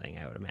feeling,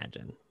 I would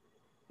imagine.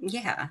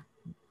 Yeah.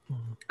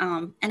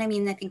 And I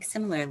mean, I think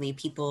similarly,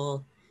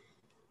 people,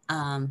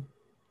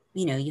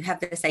 you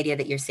have this idea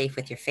that you're safe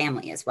with your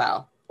family as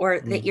well, or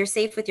that you're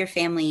safe with your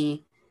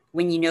family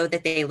when you know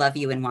that they love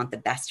you and want the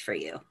best for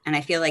you. And I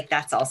feel like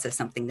that's also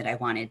something that I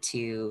wanted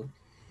to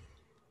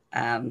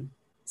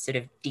sort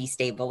of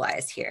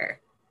destabilize here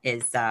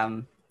is,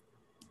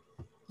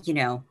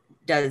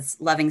 does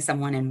loving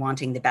someone and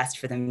wanting the best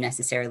for them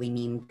necessarily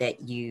mean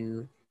that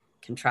you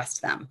can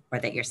trust them or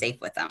that you're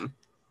safe with them?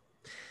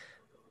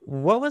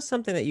 What was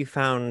something that you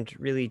found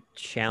really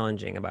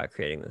challenging about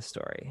creating this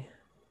story?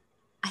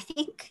 I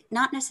think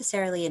not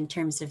necessarily in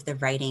terms of the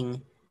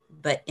writing,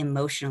 but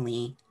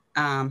emotionally.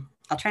 I'll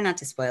try not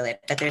to spoil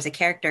it, but there's a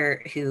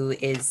character who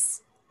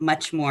is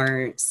much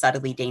more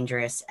subtly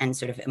dangerous and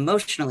sort of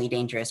emotionally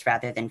dangerous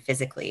rather than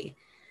physically.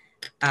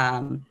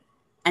 And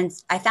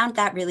I found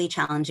that really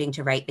challenging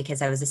to write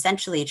because I was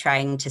essentially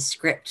trying to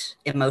script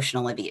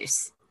emotional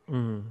abuse.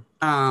 And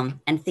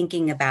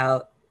thinking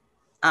about,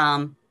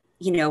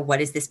 what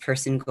is this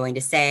person going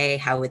to say?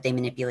 How would they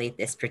manipulate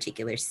this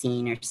particular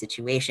scene or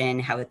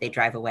situation? How would they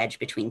drive a wedge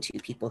between two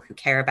people who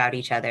care about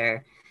each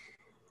other?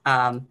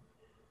 It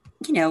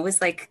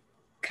was like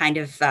kind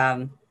of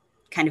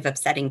kind of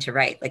upsetting to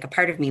write. Like a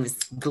part of me was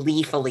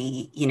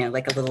gleefully,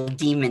 like a little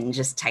demon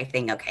just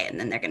typing, okay, and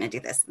then they're going to do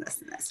this and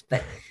this and this.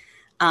 But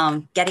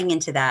getting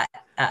into that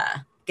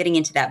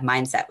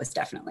mindset was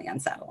definitely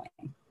unsettling.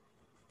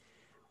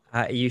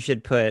 You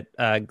should put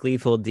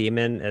Gleeful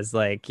Demon as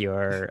like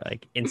your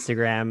like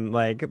Instagram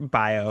like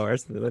bio or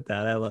something like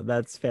that.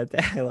 That's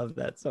fantastic. I love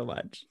that so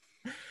much.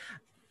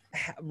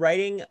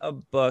 Writing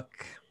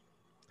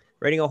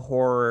a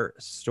horror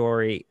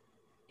story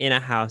in a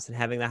house and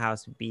having the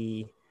house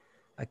be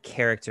a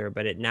character,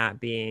 but it not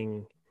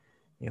being,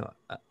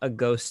 a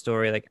ghost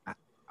story. Like,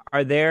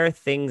 are there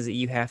things that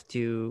you have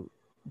to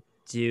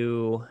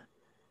do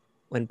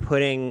when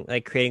creating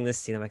this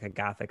scene of like a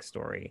gothic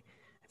story?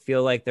 I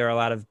feel like there are a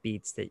lot of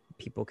beats that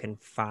people can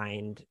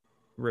find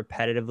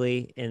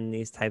repetitively in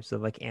these types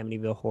of like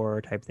Amityville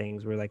horror type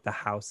things where like the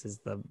house is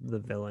the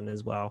villain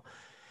as well.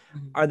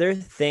 Mm-hmm. Are there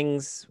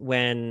things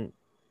when,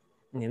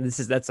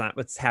 that's not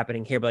what's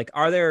happening here, but like,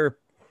 are there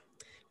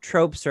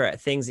tropes or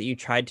things that you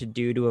tried to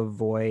do to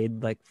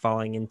avoid like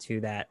falling into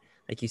that,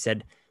 like you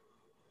said,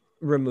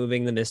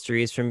 removing the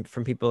mysteries from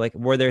people? Like,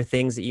 were there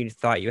things that you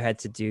thought you had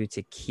to do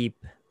to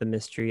keep the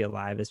mystery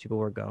alive as people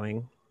were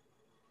going?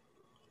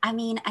 I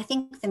mean, I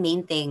think the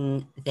main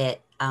thing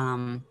that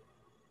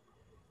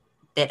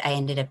that I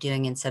ended up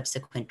doing in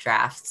subsequent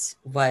drafts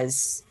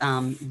was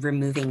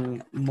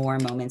removing more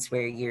moments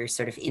where you're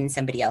sort of in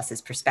somebody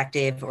else's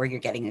perspective or you're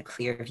getting a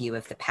clear view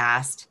of the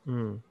past.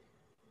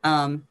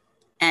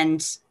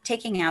 And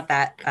taking out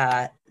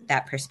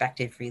that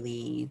perspective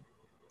really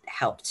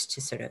helped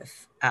to sort of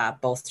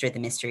bolster the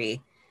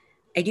mystery.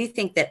 I do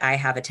think that I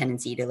have a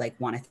tendency to like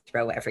want to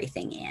throw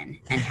everything in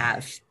and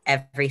have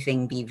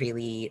everything be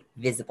really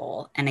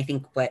visible. And I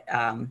think what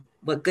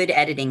good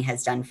editing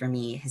has done for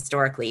me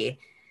historically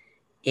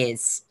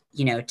is,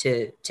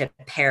 to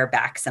pare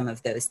back some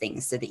of those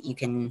things so that you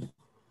can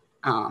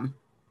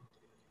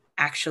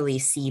actually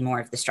see more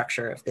of the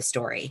structure of the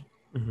story.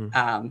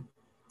 Mm-hmm.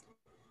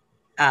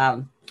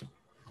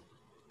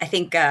 I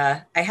think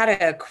I had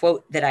a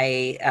quote that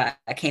I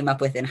came up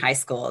with in high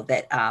school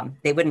that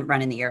they wouldn't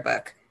run in the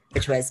yearbook,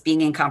 which was,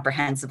 being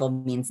incomprehensible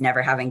means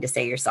never having to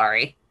say you're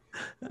sorry.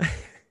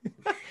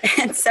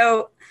 And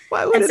so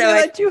why would they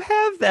let you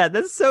have that?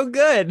 That's so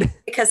good.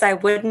 Because I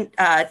wouldn't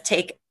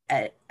take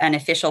an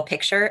official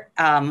picture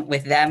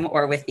with them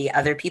or with the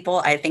other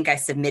people. I think I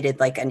submitted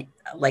like an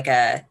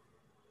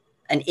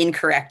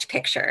incorrect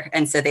picture,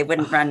 and so they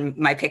wouldn't run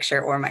my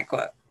picture or my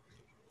quote.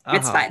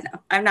 It's fine though.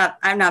 I'm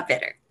not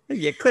bitter.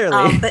 Yeah,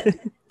 clearly.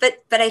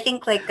 But I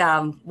think like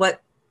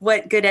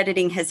what good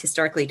editing has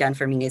historically done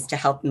for me is to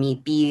help me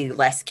be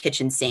less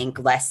kitchen sink,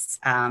 less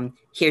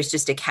here's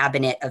just a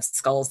cabinet of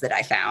skulls that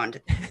I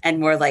found, and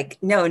more like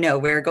no,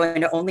 we're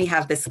going to only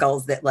have the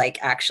skulls that like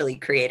actually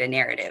create a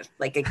narrative,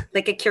 like a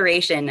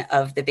curation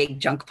of the big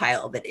junk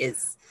pile that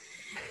is,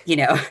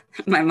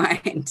 my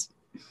mind.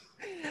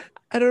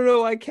 I don't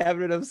know why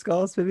Cabinet of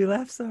Skulls made me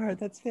laugh so hard.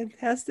 That's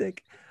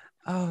fantastic.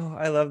 Oh,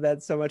 I love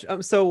that so much.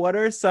 So what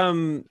are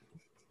some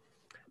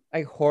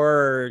like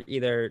horror,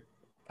 either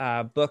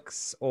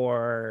books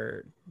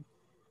or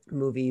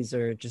movies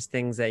or just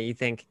things that you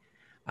think,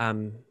 I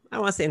don't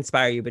want to say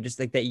inspire you, but just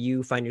like that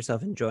you find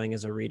yourself enjoying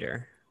as a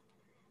reader?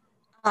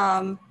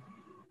 I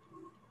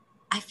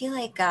feel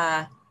like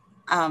I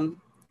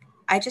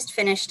just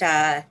finished,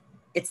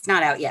 it's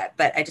not out yet,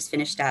 but I just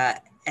finished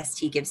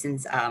S.T.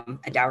 Gibson's A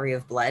Dowry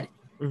of Blood.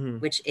 Mm-hmm.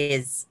 Which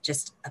is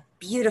just a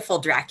beautiful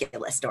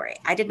Dracula story.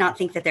 I did not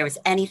think that there was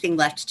anything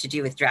left to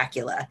do with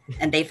Dracula,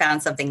 and they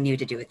found something new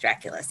to do with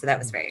Dracula. So that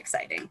was very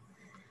exciting.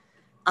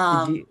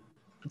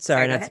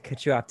 Sorry, not to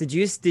cut you off. Did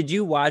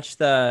you watch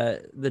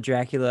the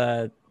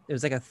Dracula? It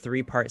was like a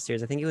 3-part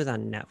series. I think it was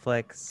on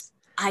Netflix.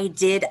 I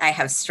did. I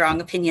have strong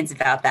opinions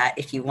about that.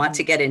 If you want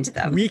to get into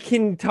them, we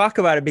can talk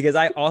about it because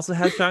I also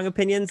have strong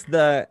opinions.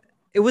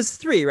 It was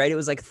 3, right? It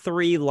was like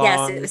 3 long.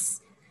 Yes,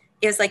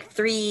 it was like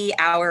 3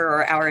 hour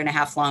or hour and a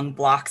half long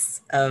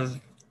blocks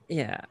of.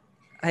 Yeah.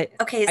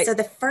 So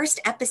the first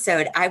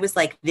episode, I was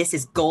like, this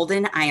is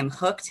golden. I am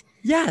hooked.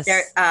 Yes.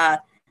 A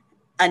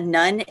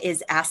nun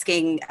is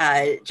asking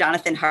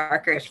Jonathan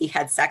Harker if he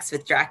had sex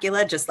with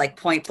Dracula, just like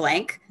point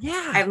blank.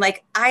 Yeah. I'm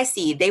like, I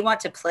see. They want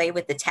to play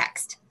with the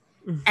text.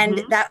 Mm-hmm.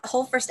 And that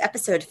whole first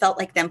episode felt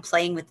like them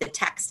playing with the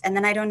text. And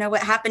then I don't know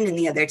what happened in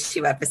the other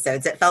 2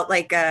 episodes. It felt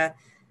like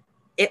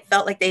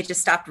they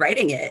just stopped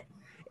writing it.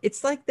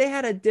 It's like they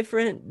had a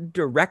different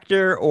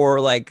director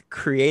or like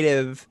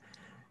creative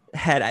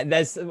head.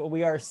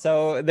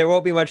 There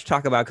won't be much to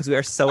talk about because we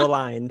are so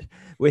aligned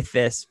with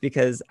this,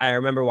 because I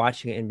remember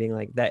watching it and being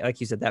like that, like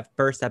you said, that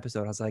first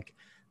episode, I was like,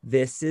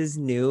 this is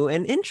new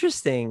and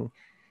interesting.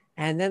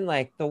 And then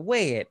like the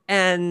way it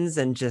ends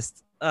and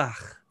just,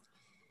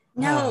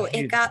 No,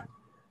 it got,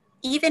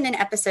 even in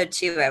episode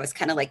 2, I was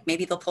kind of like,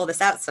 maybe they'll pull this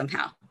out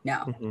somehow.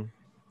 No.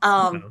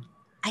 Mm-hmm.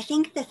 I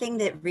think the thing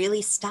that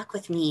really stuck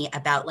with me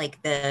about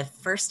like the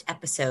first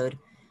episode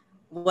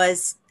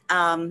was,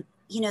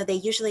 they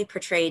usually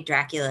portray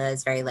Dracula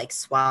as very like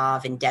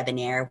suave and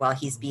debonair while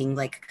he's being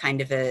like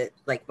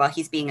while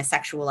he's being a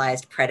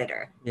sexualized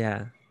predator.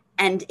 Yeah.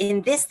 And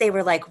in this, they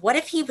were like, what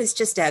if he was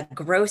just a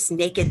gross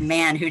naked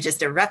man who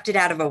just erupted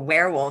out of a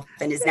werewolf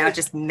and is now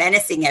just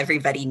menacing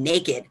everybody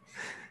naked?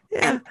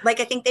 Yeah. And like,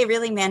 I think they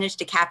really managed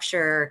to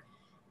capture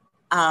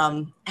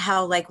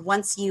how like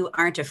once you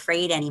aren't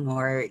afraid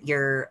anymore,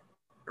 your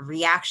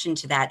reaction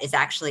to that is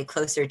actually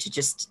closer to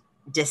just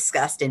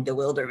disgust and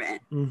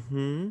bewilderment.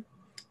 Mm-hmm.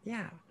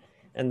 Yeah.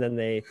 And then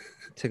they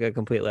took a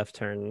complete left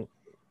turn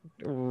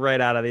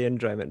right out of the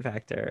enjoyment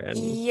factor. And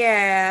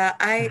yeah,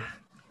 I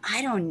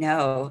don't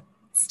know.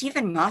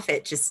 Stephen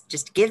Moffat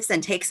just gives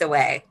and takes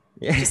away.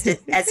 yeah. Just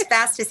as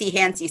fast as he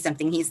hands you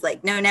something, he's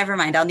like, no, never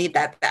mind, I'll need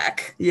that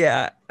back.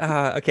 Yeah.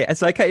 Okay.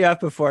 So I cut you off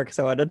before because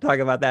I wanted to talk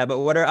about that. But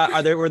what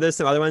were there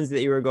some other ones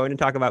that you were going to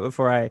talk about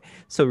before I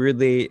so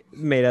rudely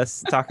made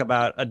us talk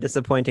about a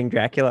disappointing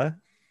Dracula?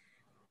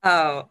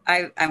 Oh,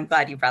 I'm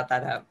glad you brought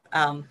that up.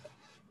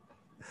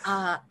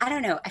 I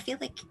don't know. I feel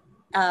like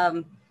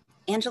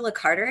Angela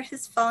Carter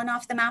has fallen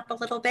off the map a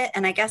little bit,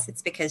 and I guess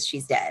it's because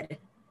she's dead.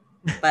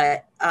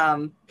 But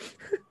I'm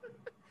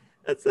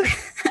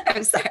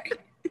sorry.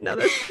 No,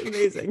 that's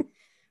amazing.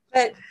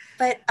 But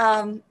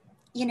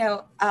you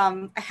know,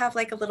 I have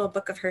like a little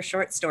book of her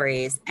short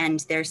stories,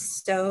 and they're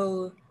such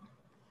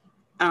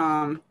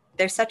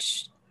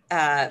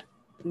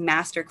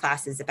master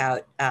classes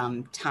about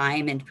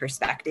time and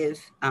perspective.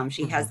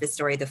 She has this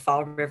story, The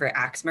Fall River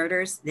Axe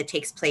Murders, that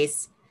takes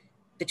place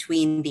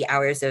between the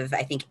hours of,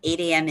 I think, 8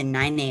 a.m. and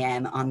 9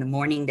 a.m. on the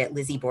morning that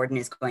Lizzie Borden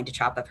is going to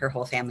chop up her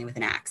whole family with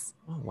an axe.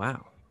 Oh,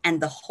 wow.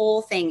 And the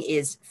whole thing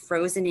is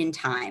frozen in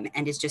time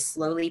and is just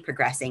slowly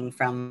progressing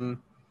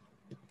from,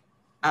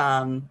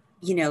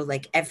 you know,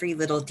 like every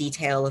little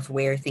detail of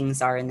where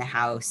things are in the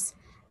house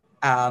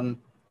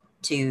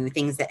to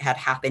things that had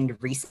happened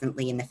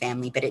recently in the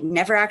family. But it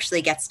never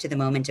actually gets to the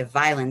moment of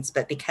violence.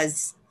 But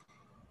because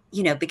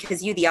you,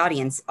 the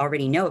audience,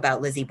 already know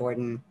about Lizzie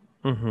Borden,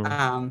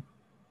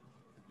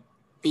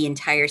 the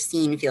entire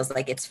scene feels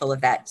like it's full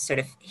of that sort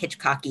of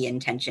Hitchcockian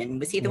tension.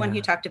 Was he the one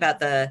who talked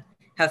about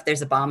how if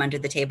there's a bomb under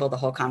the table, the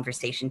whole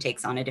conversation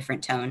takes on a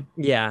different tone?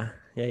 Yeah.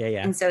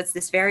 And so it's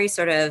this very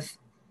sort of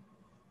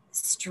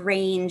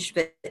strange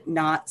but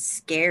not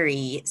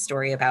scary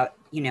story about,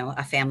 you know,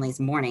 a family's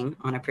mourning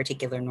on a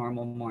particular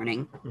normal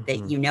morning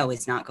that you know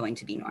is not going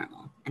to be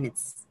normal. And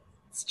it's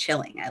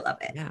chilling. I love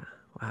it. Yeah.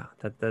 Wow.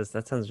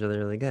 That sounds really,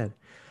 really good.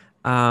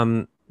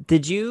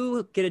 Did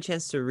you get a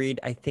chance to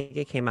read, I think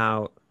it came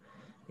out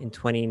in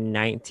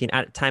 2019.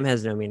 Time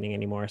has no meaning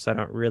anymore, so I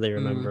don't really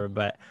remember.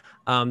 But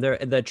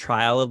the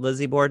trial of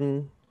Lizzie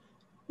Borden.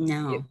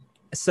 No.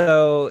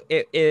 So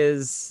it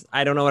is.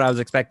 I don't know what I was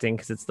expecting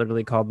because it's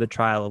literally called The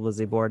Trial of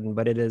Lizzie Borden,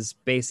 but it is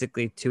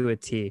basically to a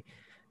T,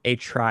 a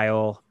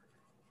trial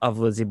of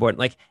Lizzie Borden.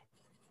 Like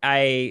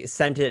I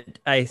sent it.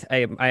 I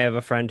have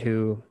a friend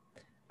who.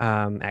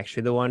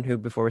 Actually, the one who,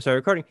 before we started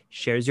recording,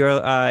 shares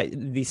your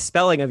the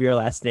spelling of your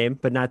last name,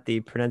 but not the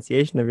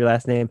pronunciation of your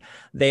last name.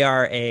 They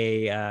are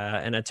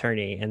an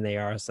attorney, and they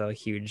are also a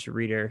huge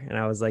reader. And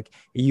I was like,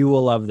 you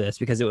will love this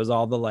because it was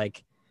all the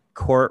like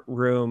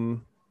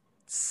courtroom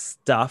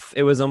stuff.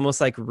 It was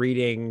almost like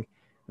reading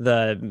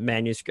the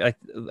manuscript,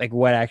 like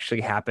what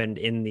actually happened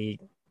in the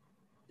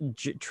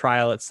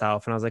trial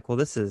itself. And I was like, well,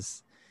 it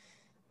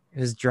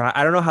was dry.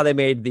 I don't know how they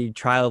made the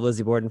trial of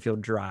Lizzie Borden feel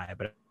dry,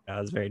 but I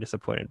was very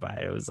disappointed by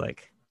it. It was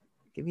like,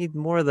 give me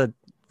more of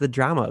the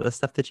drama, the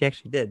stuff that she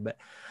actually did. But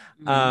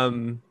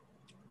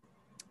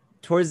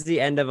towards the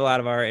end of a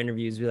lot of our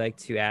interviews, we like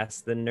to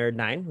ask the Nerd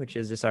 9, which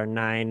is just our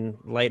 9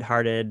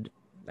 lighthearted,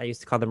 I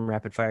used to call them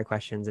rapid fire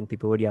questions, and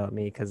people would yell at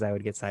me because I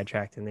would get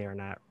sidetracked and they are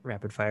not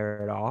rapid fire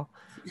at all.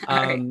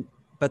 Right.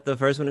 But the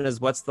first one is,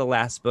 what's the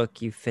last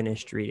book you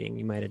finished reading?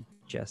 You might have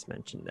just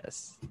mentioned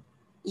this.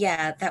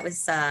 Yeah, that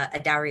was A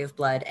Dowry of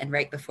Blood. And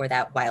right before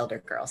that,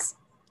 Wilder Girls.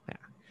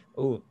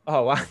 Oh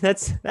wow,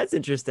 that's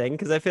interesting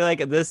because I feel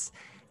like this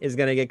is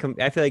gonna get.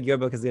 I feel like your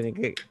book is gonna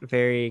get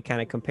very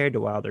kind of compared to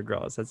Wilder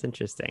Girls. That's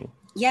interesting.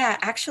 Yeah,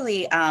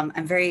 actually,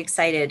 I'm very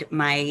excited.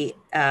 My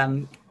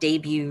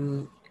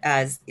debut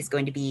is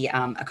going to be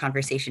a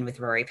conversation with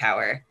Rory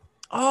Power.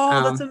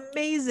 Oh, that's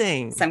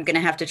amazing! So I'm gonna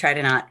have to try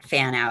to not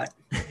fan out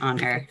on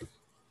her.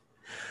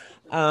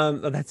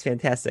 Oh, that's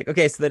fantastic.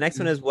 Okay, so the next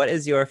one is, what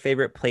is your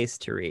favorite place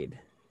to read?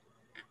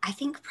 I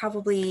think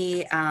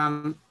probably,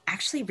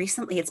 actually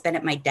recently it's been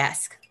at my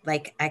desk.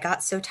 Like I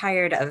got so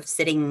tired of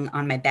sitting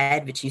on my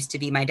bed, which used to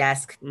be my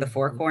desk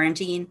before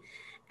quarantine.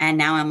 And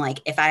now I'm like,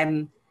 if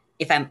I'm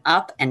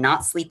up and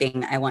not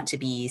sleeping, I want to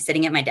be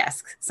sitting at my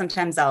desk.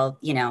 Sometimes I'll,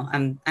 you know,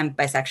 I'm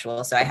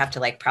bisexual, so I have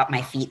to like prop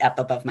my feet up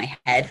above my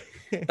head.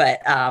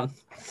 But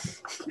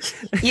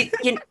you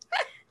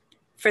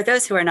for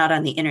those who are not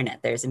on the internet,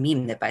 there's a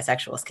meme that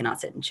bisexuals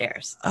cannot sit in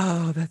chairs.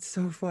 Oh, that's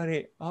so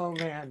funny. Oh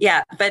man.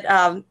 Yeah, but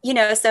you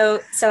know, so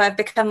I've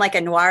become like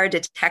a noir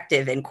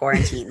detective in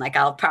quarantine. Like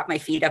I'll prop my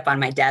feet up on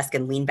my desk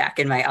and lean back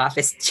in my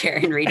office chair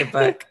and read a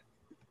book.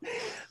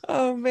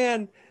 Oh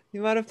man, the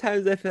amount of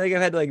times I feel like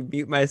I've had to like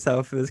mute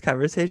myself in this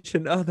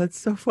conversation. Oh, that's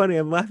so funny.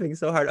 I'm laughing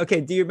so hard. Okay,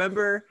 do you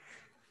remember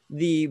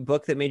the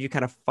book that made you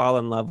kind of fall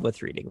in love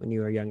with reading when you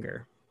were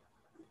younger?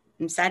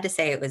 I'm sad to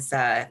say it was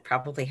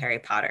probably Harry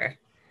Potter.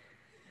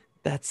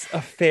 That's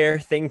a fair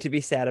thing to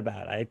be sad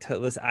about.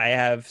 Listen, I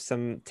have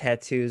some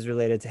tattoos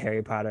related to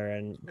Harry Potter,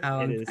 and it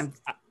Oh, is,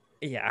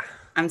 yeah.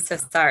 I'm so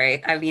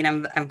sorry. I mean,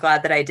 I'm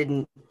glad that I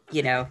didn't,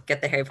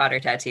 get the Harry Potter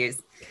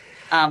tattoos.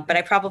 But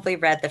I probably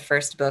read the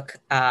first book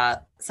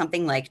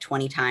something like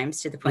 20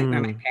 times to the point where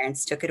my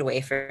parents took it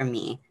away from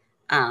me.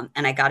 And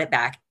I got it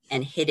back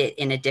and hid it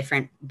in a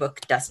different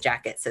book dust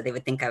jacket so they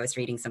would think I was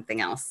reading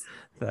something else.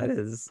 That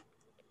is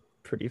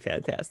pretty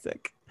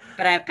fantastic.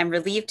 But I'm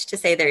relieved to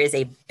say there is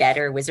a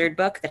better wizard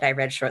book that I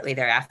read shortly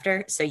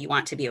thereafter. So You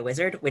Want to Be a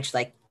Wizard, which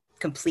like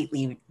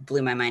completely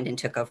blew my mind and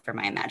took over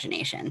my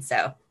imagination.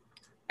 So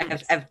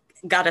I've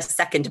got a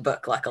second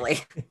book,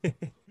 luckily.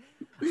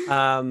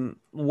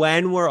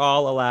 When we're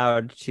all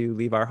allowed to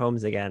leave our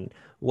homes again,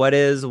 what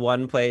is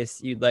one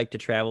place you'd like to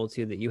travel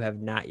to that you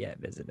have not yet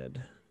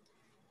visited?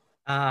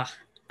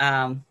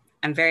 I'm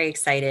very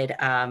excited.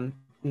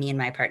 Me and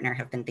my partner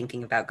have been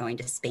thinking about going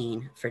to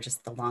Spain for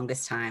just the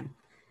longest time.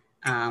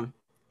 I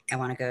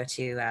want to go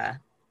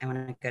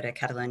to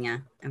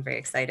Catalonia. I'm very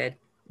excited.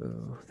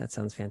 Ooh, that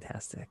sounds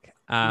fantastic.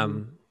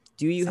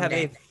 Do you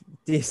someday.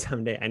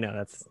 Someday? I know,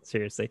 that's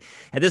seriously.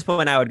 At this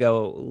point, I would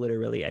go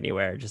literally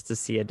anywhere just to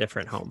see a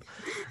different home.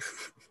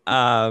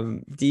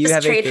 Do you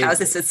have trade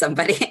houses with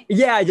somebody?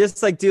 Yeah,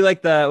 just like do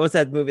like what's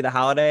that movie, The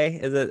Holiday?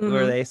 Is it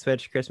where they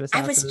switch Christmas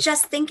houses? I was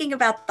just thinking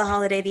about The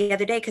Holiday the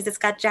other day because it's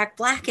got Jack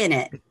Black in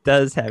it. It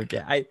does have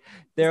Jack.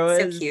 There was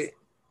so cute.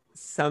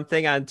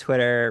 Something on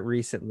Twitter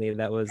recently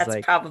that was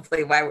That's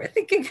probably why we're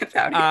thinking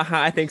about it.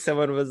 I think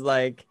someone was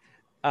like,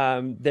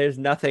 there's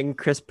nothing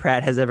Chris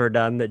Pratt has ever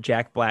done that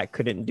Jack Black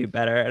couldn't do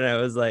better. And I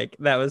was like,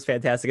 that was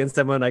fantastic. And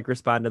someone like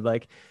responded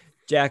like,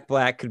 Jack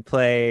Black could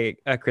play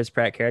a Chris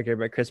Pratt character,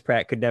 but Chris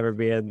Pratt could never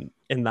be in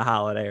The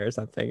Holiday or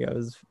something. It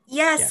was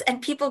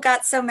and people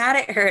got so mad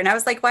at her, and I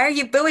was like, "Why are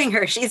you booing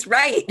her? She's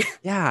right."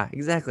 Yeah,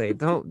 exactly.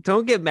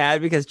 Don't get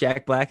mad because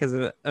Jack Black is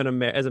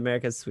as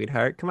America's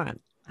sweetheart. Come on.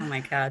 Oh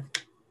my God.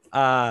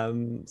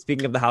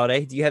 Speaking of The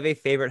Holiday, do you have a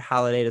favorite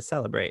holiday to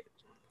celebrate?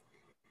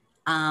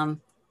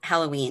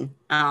 Halloween.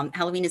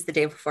 Halloween is the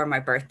day before my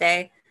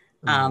birthday.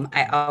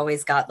 I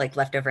always got like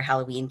leftover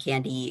Halloween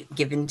candy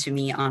given to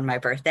me on my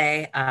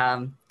birthday.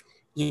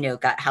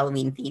 Got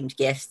Halloween themed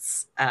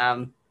gifts.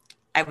 I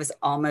was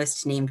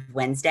almost named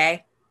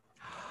Wednesday.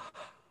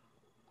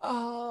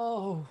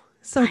 Oh,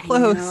 so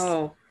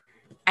close.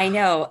 I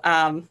know.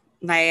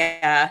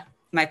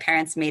 My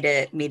parents made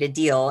a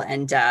deal,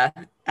 and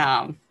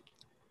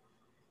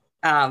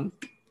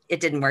it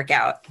didn't work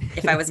out.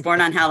 If I was born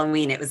on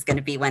Halloween, it was going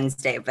to be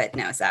Wednesday, but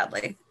no,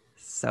 sadly.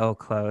 So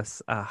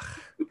close. Ugh.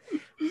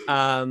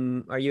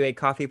 Are you a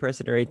coffee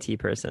person or a tea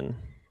person?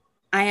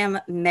 I am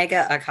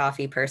mega a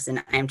coffee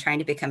person. I'm trying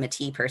to become a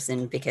tea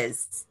person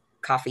because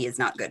coffee is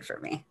not good for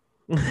me.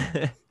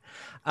 You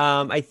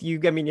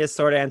just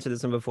sort of answered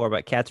this one before,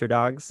 but cats or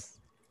dogs?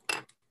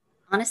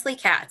 Honestly,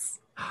 cats.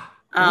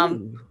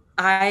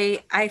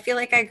 I feel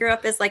like I grew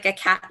up as like a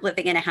cat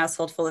living in a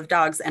household full of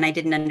dogs, and I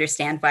didn't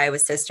understand why I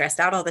was so stressed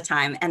out all the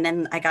time. And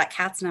then I got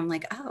cats, and I'm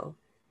like, oh,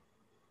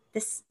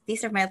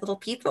 these are my little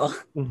people.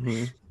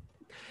 Mm-hmm.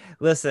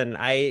 Listen,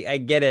 I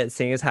get it,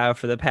 seeing as how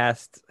for the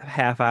past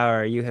half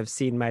hour you have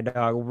seen my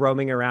dog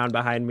roaming around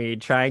behind me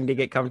trying to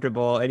get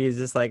comfortable, and he's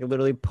just like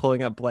literally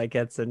pulling up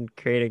blankets and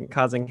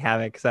causing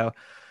havoc. So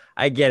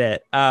I get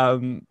it.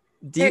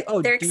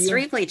 They're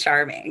extremely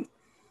charming.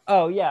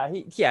 Oh yeah,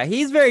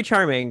 he's very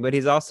charming, but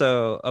he's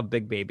also a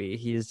big baby.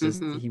 He's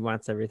just he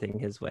wants everything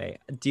his way.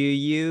 Do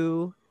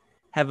you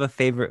have a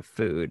favorite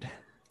food?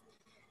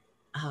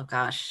 Oh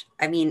gosh,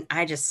 I mean,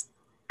 I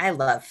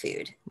love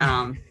food.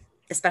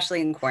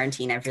 Especially in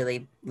quarantine, I've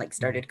really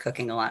started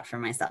cooking a lot for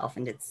myself,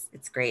 and it's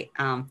great.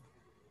 God,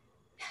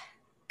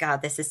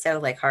 this is so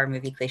like horror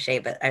movie cliche,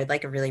 but I would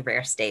like a really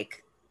rare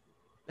steak.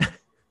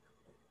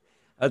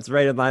 That's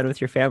right in line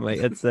with your family.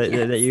 It's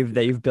that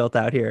you've built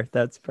out here.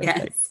 That's perfect.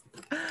 Yes.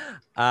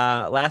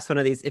 Last one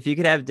of these. If you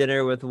could have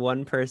dinner with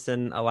one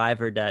person,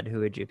 alive or dead, who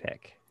would you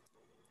pick?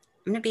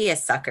 I'm going to be a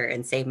sucker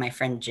and save my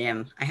friend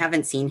Jim. I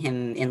haven't seen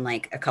him in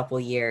like a couple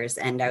years,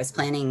 and I was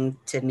planning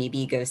to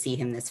maybe go see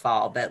him this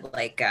fall, but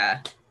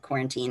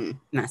quarantine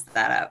messed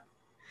that up.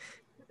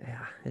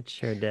 Yeah, it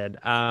sure did.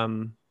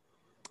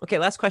 Okay,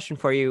 last question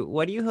for you.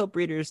 What do you hope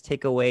readers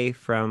take away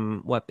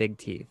from What Big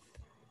Teeth?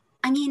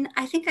 I mean,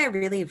 I think I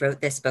really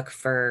wrote this book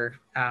for,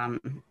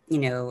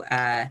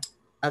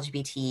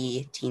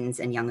 LGBT teens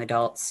and young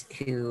adults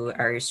who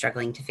are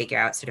struggling to figure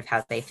out sort of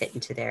how they fit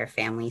into their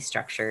family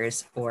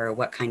structures or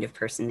what kind of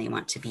person they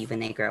want to be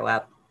when they grow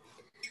up.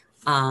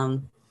 I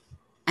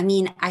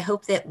mean, I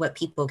hope that what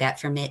people get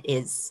from it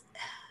is,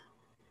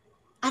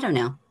 I don't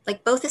know,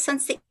 like both a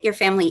sense that your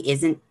family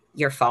isn't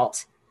your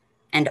fault,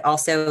 and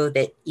also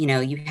that,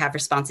 you have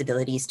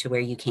responsibilities to where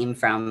you came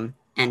from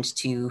and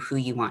to who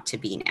you want to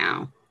be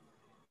now.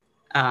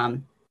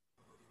 I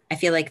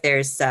feel like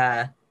there's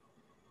a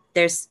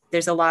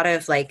lot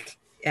of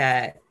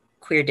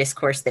queer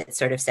discourse that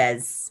sort of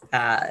says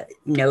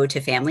no to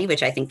family,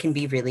 which I think can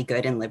be really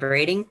good and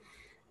liberating.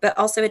 but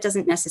also it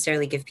doesn't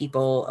necessarily give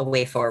people a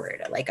way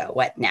forward, like a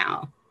what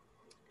now.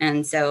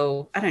 And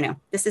so I don't know,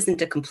 this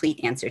isn't a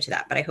complete answer to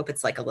that, but I hope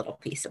it's like a little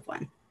piece of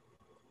one.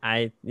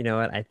 You know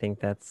what? I think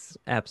that's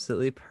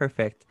absolutely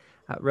perfect.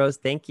 Rose,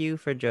 thank you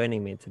for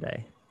joining me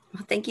today.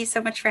 Well, thank you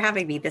so much for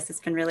having me. This has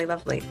been really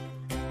lovely.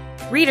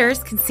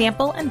 Readers can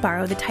sample and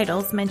borrow the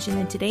titles mentioned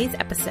in today's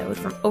episode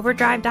from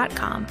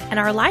Overdrive.com, and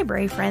our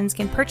library friends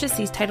can purchase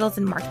these titles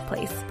in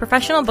Marketplace.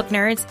 Professional Book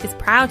Nerds is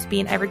proud to be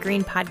an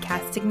Evergreen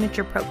Podcast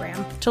signature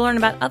program. To learn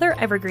about other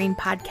Evergreen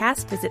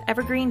podcasts, visit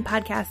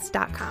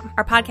evergreenpodcasts.com.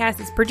 Our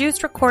podcast is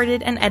produced,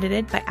 recorded, and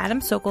edited by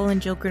Adam Sokol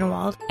and Jill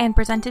Grunewald, and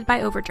presented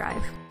by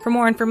Overdrive. For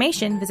more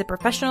information, visit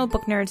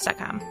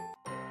professionalbooknerds.com.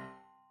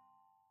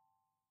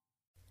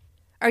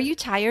 Are you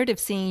tired of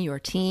seeing your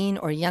teen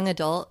or young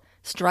adult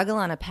struggle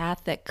on a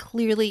path that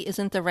clearly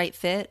isn't the right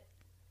fit?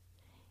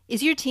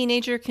 Is your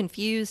teenager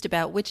confused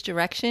about which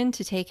direction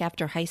to take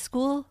after high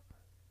school?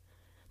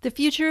 The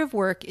future of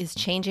work is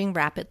changing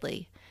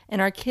rapidly,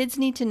 and our kids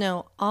need to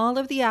know all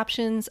of the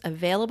options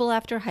available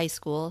after high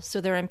school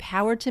so they're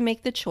empowered to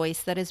make the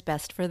choice that is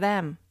best for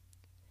them.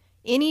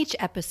 In each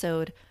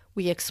episode,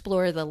 we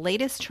explore the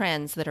latest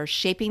trends that are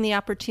shaping the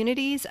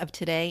opportunities of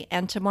today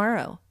and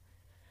tomorrow.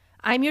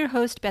 I'm your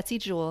host, Betsy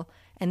Jewell,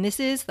 and this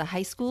is the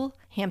High School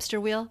Hamster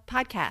Wheel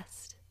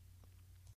Podcast.